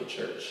body of the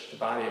church, the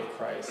body of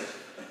Christ.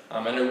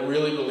 And I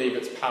really believe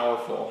it's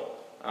powerful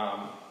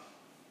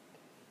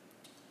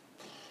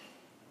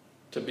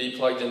to be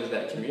plugged into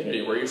that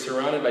community where you're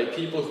surrounded by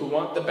people who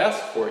want the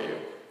best for you.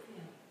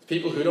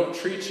 People who don't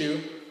treat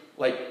you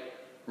like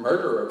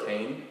murderer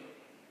Cain.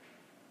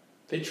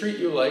 They treat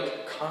you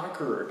like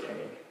conqueror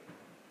Cain.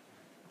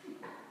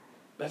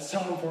 That's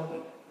so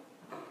important.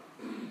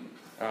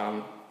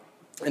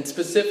 And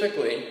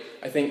specifically,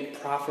 I think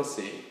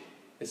prophecy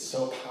is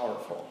so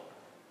powerful.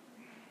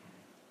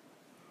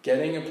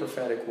 Getting a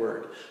prophetic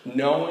word,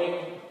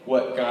 knowing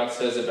what God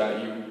says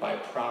about you by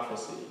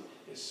prophecy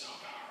is so powerful.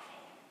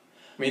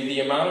 I mean, the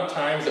amount of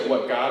times that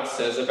what God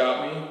says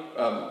about me,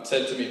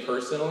 said to me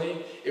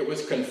personally, it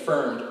was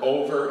confirmed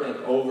over and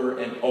over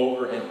and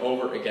over and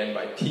over again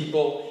by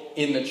people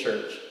in the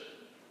church.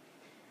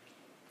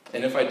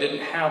 And if I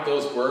didn't have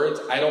those words,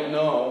 I don't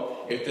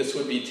know if this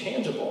would be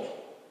tangible.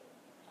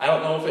 I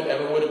don't know if it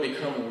ever would have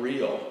become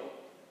real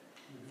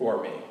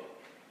for me.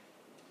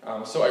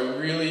 So I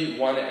really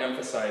want to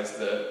emphasize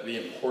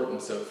the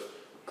importance of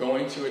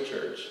going to a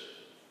church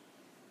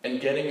and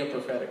getting a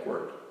prophetic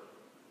word.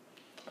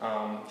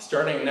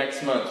 Starting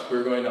next month,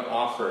 we're going to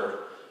offer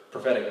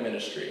prophetic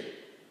ministry.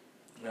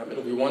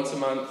 It'll be once a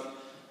month.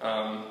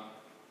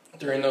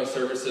 During those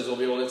services, we'll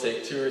be able to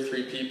take 2 or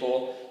 3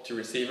 people to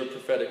receive a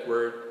prophetic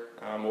word.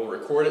 We'll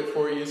record it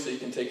for you so you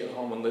can take it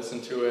home and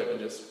listen to it and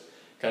just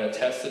kind of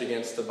test it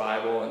against the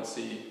Bible and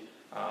see,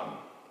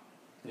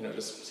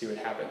 just see what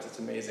happens. It's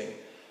amazing.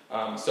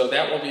 So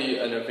that will be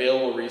an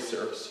available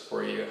resource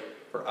for you,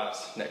 for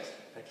us, next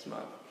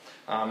month.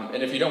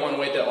 And if you don't want to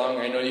wait that long,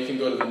 I know you can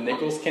go to the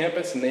Nichols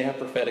campus, and they have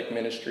prophetic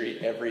ministry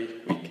every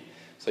week.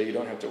 So you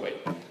don't have to wait.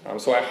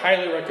 So I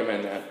highly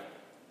recommend that.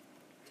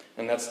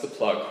 And that's the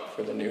plug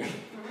for the new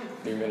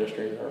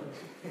ministry.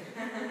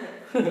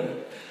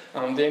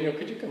 Daniel,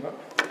 could you come up?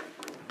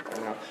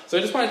 So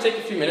I just want to take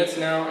a few minutes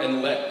now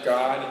and let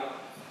God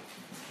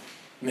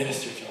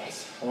minister to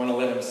us. I want to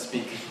let him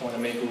speak. I want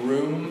to make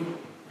room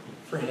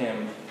for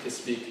him to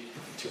speak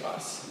to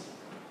us.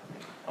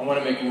 I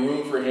want to make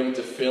room for him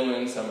to fill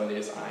in some of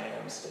these I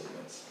am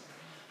statements.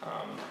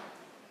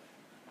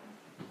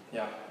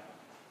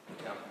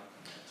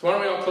 So why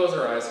don't we all close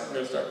our eyes? We're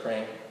going to start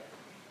praying.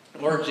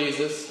 Lord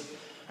Jesus,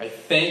 I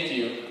thank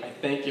you. I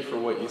thank you for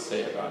what you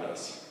say about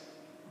us.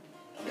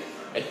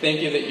 I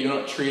thank you that you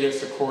don't treat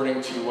us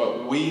according to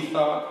what we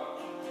thought.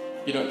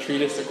 You don't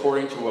treat us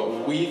according to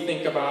what we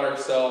think about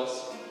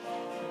ourselves.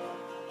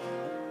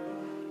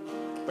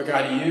 But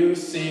God, you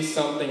see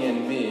something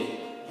in me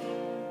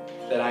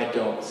that I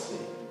don't see.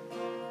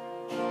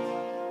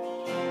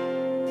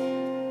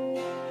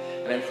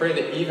 And I pray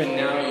that even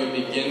now you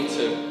begin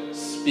to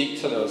speak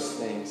to those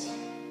things.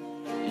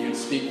 You'd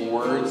speak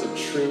words of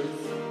truth,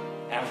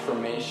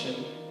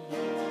 affirmation,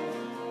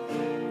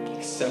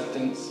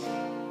 acceptance,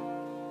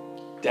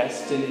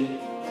 destiny.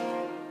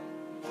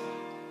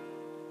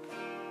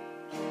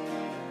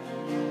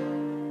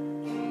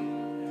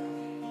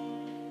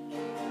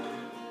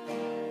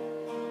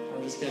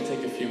 I'm just going to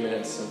take a few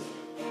minutes of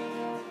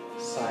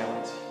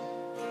silence.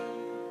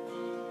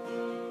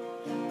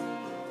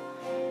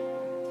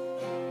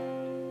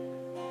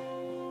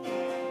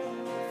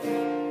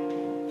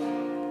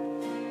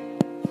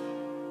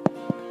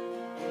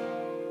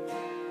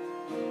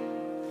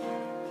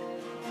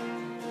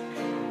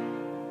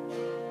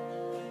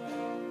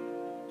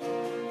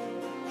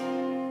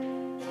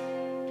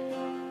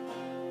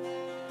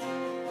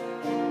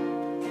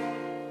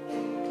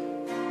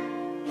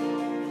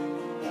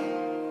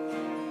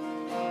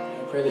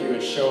 I pray that you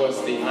would show us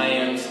the I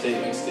am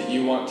statements that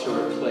you want to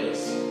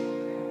replace.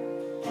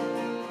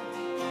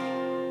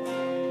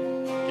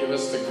 Give give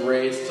us the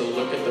grace to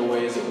look at the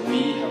ways that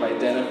we have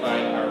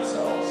identified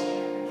ourselves.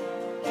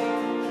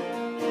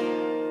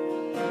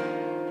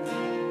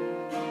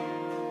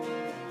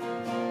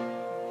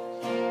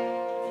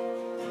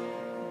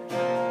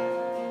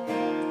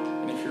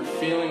 And if you're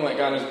feeling like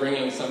God is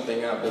bringing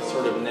something up that's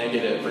sort of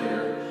negative, or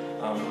you're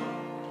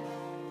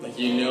like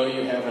you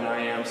have an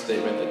I am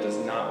statement that does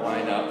not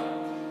line up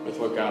with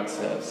what God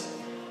says,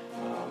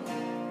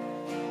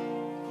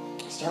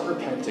 start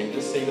repenting.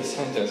 Just say the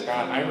sentence,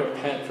 God, I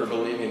repent for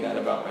believing that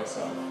about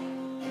myself.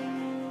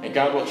 And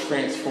God will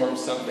transform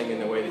something in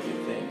the way that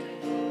you think.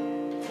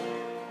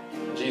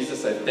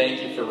 Jesus, I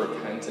thank you for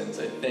repentance.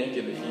 I thank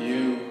you that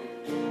you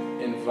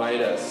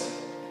invite us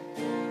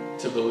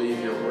to believe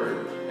your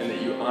word, and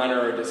that you honor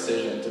our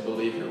decision to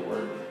believe your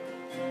word.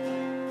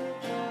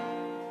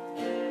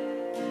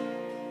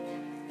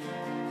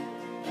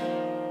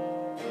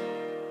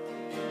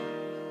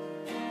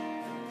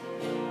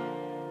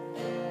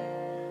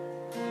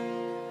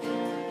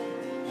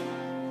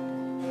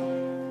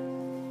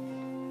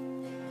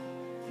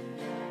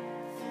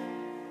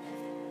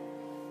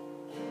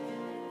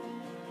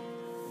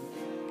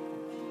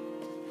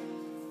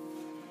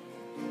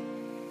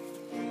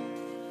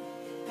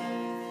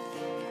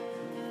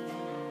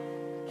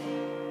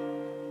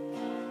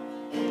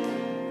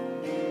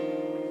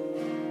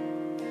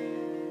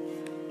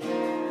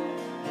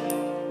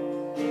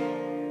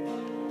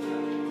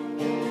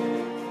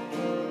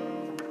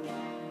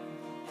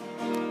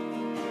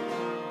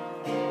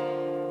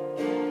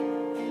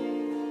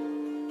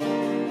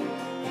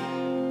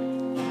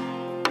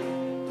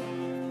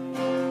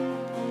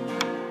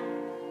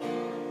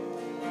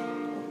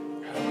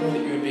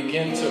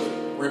 Begin to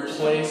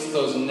replace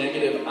those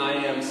negative I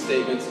am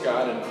statements,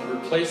 God, and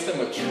replace them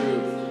with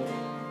truth.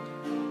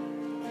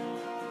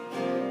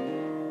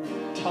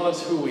 Tell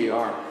us who we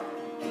are.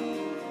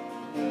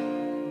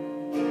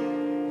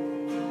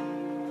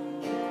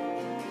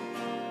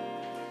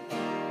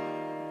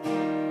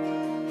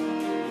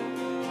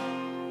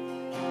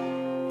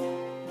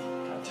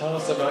 God, tell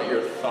us about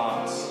your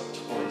thoughts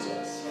towards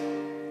us.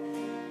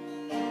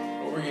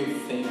 What were you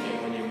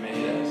thinking when you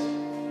made us?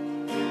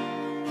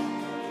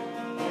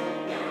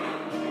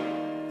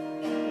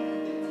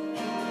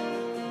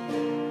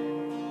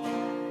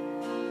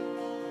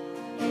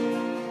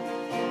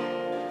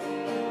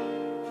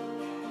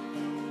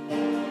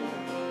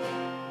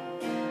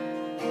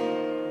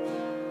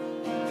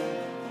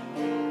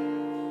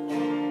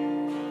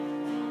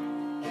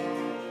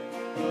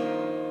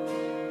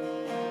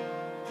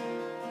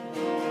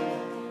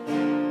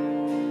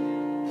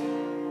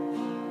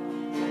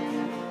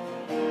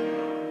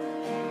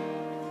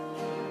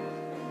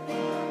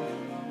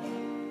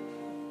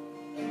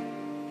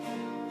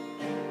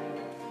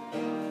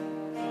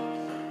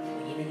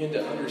 Begin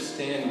to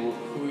understand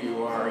who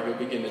you are, you'll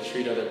begin to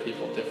treat other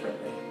people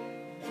differently.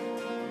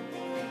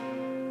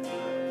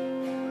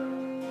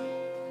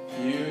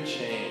 You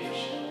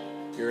change,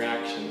 your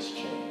actions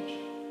change.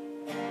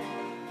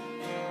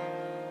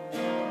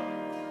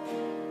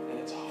 And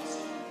it's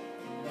awesome.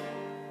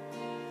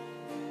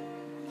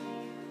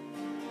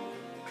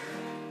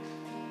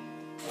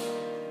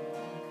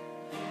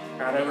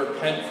 God, I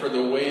repent for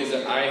the ways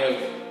that I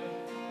have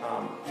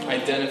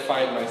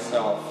identified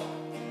myself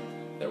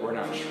that were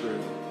not true.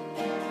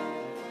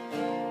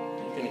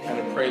 You can kind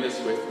of pray this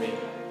with me.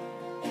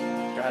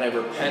 God, I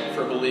repent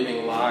for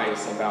believing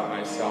lies about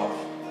myself.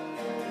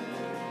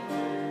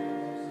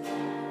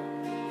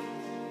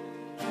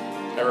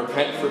 I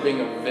repent for being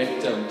a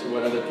victim to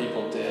what other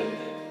people did.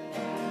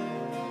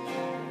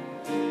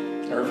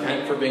 I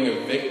repent for being a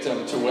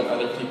victim to what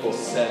other people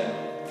said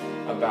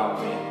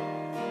about me.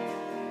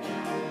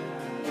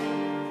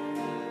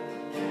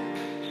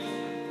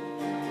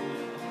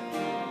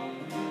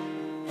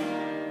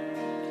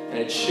 And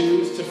I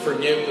choose to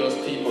forgive those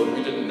people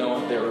who didn't know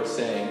what they were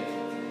saying.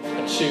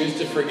 I choose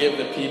to forgive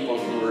the people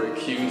who were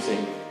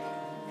accusing,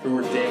 who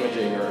were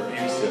damaging or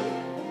abusive.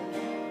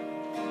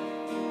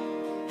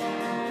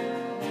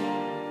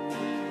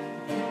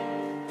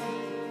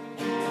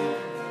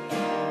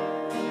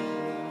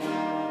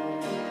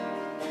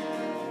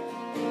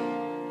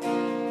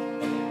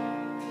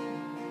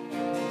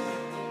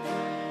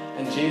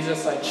 And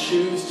Jesus, I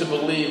choose to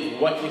believe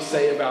what you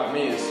say about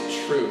me is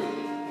true.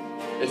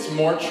 It's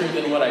more true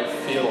than what I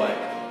feel like.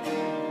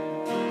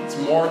 It's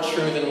more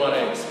true than what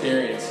I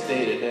experience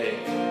day to day.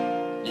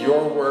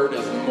 Your word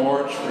is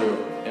more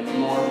true and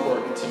more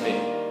important to me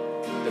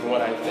than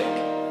what I think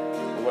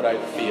or what I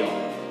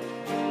feel.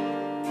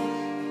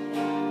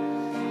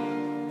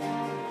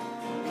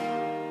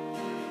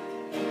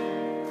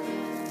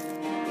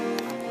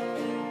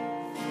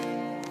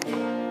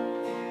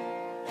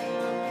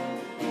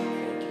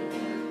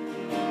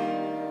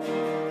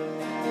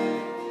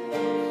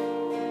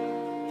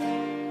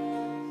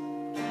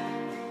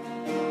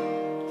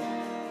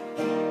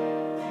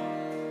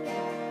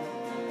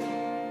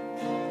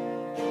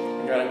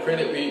 God, I pray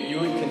that you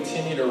would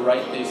continue to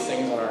write these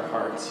things on our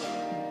hearts.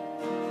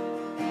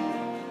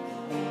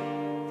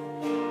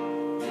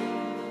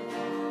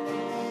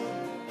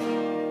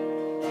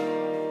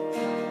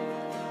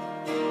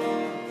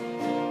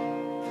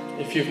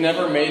 If you've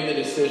never made the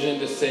decision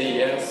to say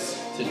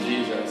yes to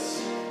Jesus,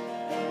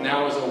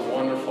 now is a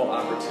wonderful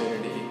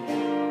opportunity.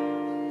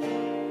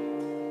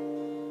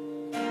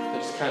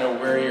 Just kind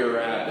of where you're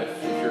at.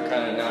 If you're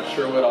kind of not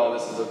sure what all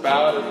this is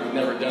about, or if you've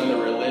never done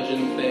the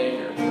religion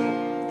thing,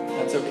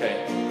 that's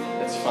okay.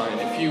 That's fine.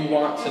 If you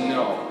want to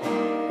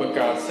know what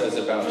God says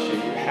about you,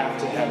 you have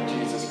to have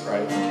Jesus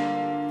Christ.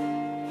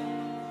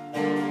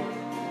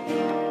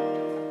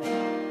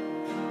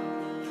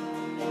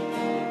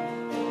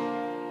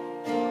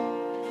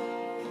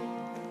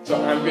 So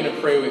I'm going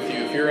to pray with you.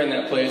 If you're in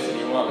that place and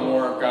you want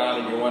more of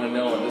God and you want to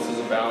know what this is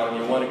about and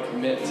you want to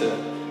commit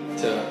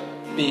to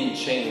being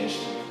changed,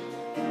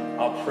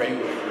 I'll pray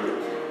with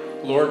you.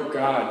 Lord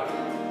God,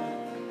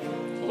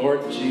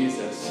 Lord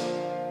Jesus,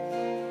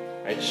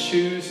 I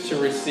choose to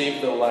receive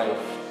the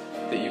life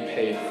that you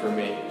paid for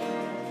me.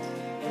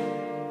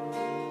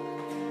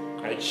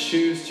 I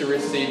choose to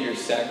receive your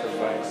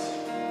sacrifice.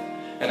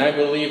 And I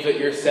believe that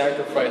your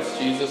sacrifice,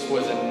 Jesus,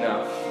 was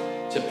enough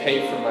to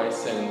pay for my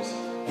sins.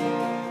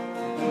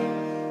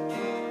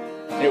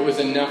 It was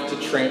enough to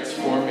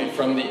transform me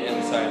from the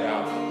inside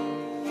out.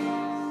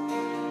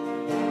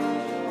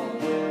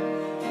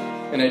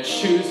 And I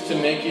choose to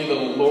make you the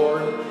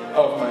Lord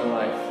of my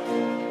life.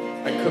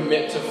 I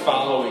commit to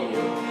following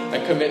you. I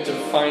commit to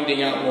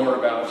finding out more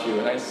about you.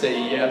 And I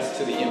say yes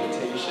to the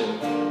invitation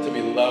to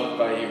be loved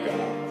by you,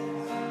 God.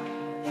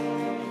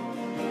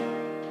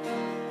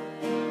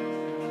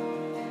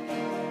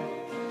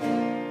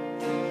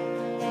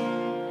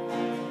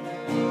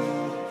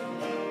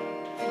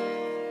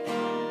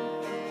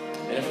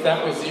 If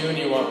that was you and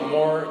you want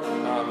more,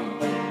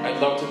 I'd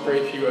love to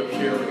pray for you up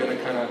here. We're going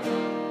to kind of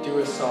do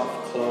a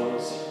soft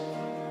close.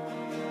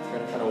 We're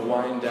going to kind of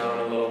wind down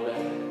a little bit.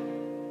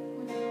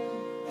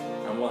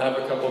 And we'll have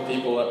a couple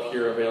people up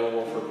here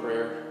available for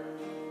prayer.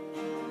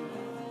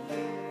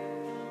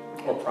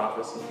 Or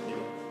prophecy,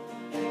 even.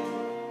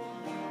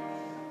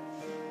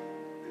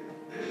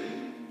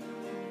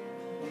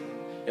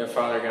 Yeah,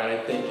 Father God, I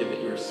thank you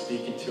that you are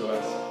speaking to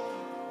us.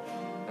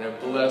 And I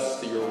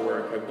bless your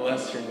work. I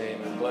bless your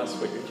name. I bless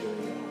what you're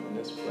doing in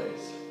this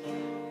place.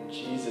 In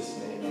Jesus'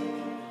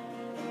 name.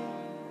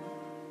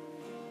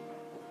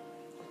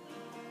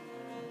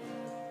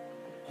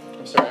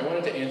 I'm sorry, I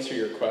wanted to answer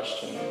your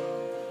question.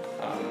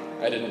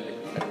 I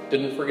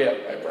didn't forget,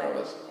 I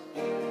promise.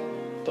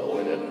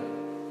 Totally didn't.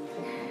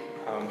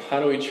 How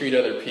do we treat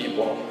other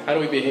people? How do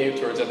we behave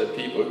towards other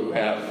people who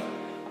have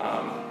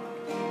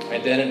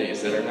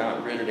identities that are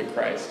not rooted in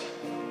Christ?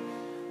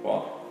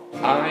 Well,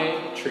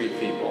 I treat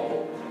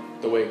people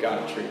the way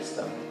God treats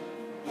them.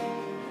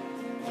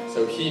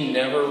 So he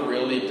never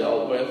really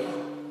dealt with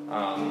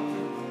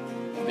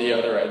the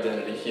other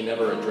identity. He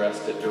never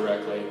addressed it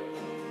directly,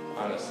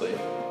 honestly.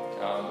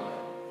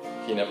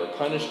 He never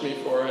punished me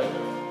for it.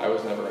 I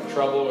was never in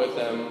trouble with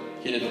him.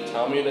 He didn't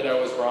tell me that I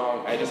was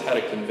wrong. I just had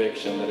a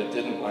conviction that it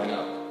didn't line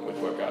up with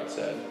what God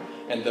said.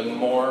 And the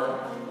more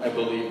I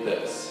believed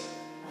this,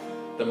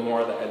 the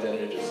more the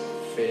identity just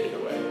faded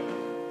away.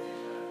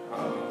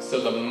 So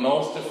the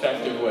most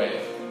effective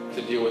way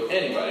to deal with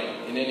anybody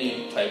in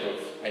any type of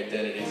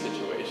identity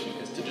situation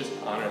is to just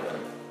honor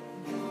them.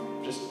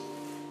 Just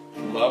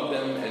love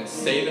them and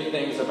say the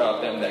things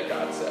about them that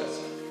God says.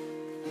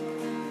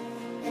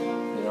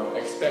 You know,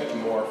 expect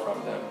more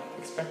from them.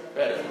 Expect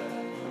better,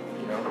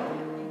 you know.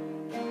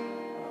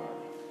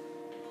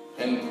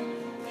 And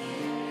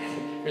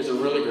here's a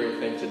really great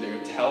thing to do.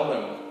 Tell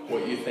them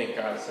what you think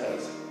God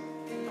says.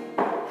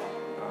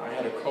 I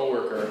had a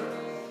coworker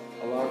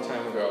a long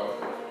time ago.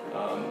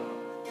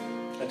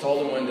 I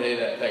told him one day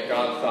that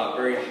God thought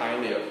very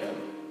highly of him.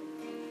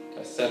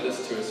 I said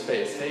this to his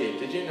face. Hey,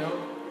 did you know,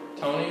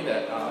 Tony,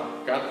 that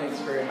God thinks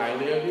very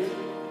highly of you?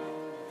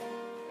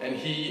 And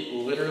he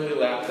literally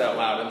laughed out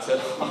loud and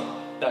said,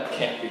 oh, that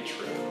can't be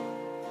true.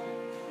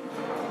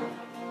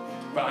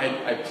 But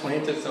I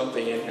planted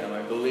something in him.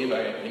 I believe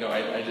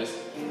I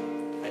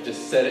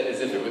just said it as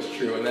if it was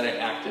true, and then I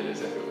acted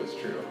as if it was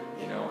true.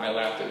 You know, I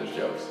laughed at his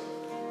jokes.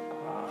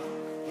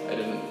 I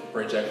didn't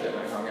reject him.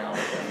 I hung out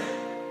with him.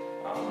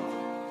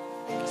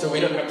 So we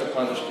don't have to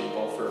punish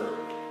people for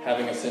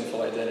having a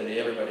sinful identity.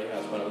 Everybody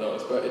has one of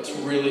those. But it's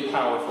really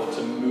powerful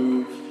to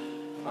move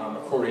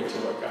according to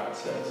what God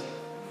says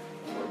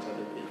towards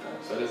other people.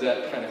 So does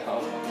that kind of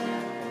help a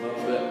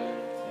little bit?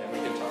 Yeah, we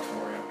can talk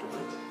more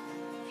afterwards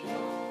if you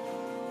want.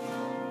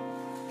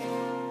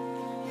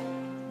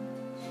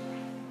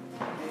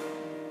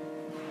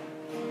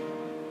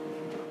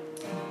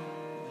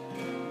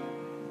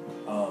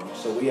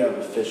 So we have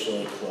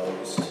officially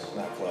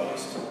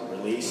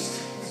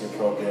released is the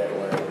appropriate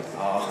word.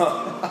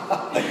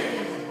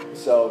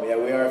 So yeah,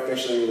 we are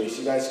officially released.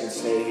 You guys can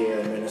stay here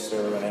and minister.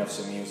 We're going to have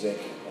some music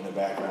in the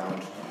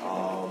background.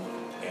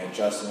 And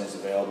Justin is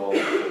available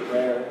for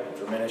prayer,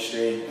 for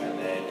ministry, and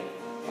then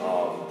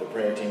the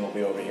prayer team will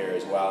be over here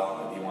as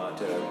well. If you want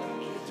to,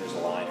 if there's a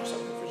line or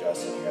something for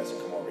Justin, you guys can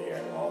come over here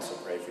and we'll also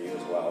pray for you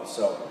as well.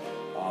 So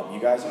you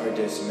guys are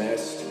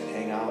dismissed. You can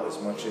hang out as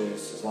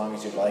long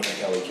as you'd like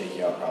until we kick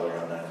you out probably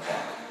around 9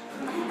 o'clock.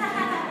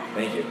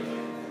 Thank you.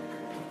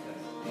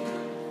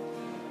 Amen.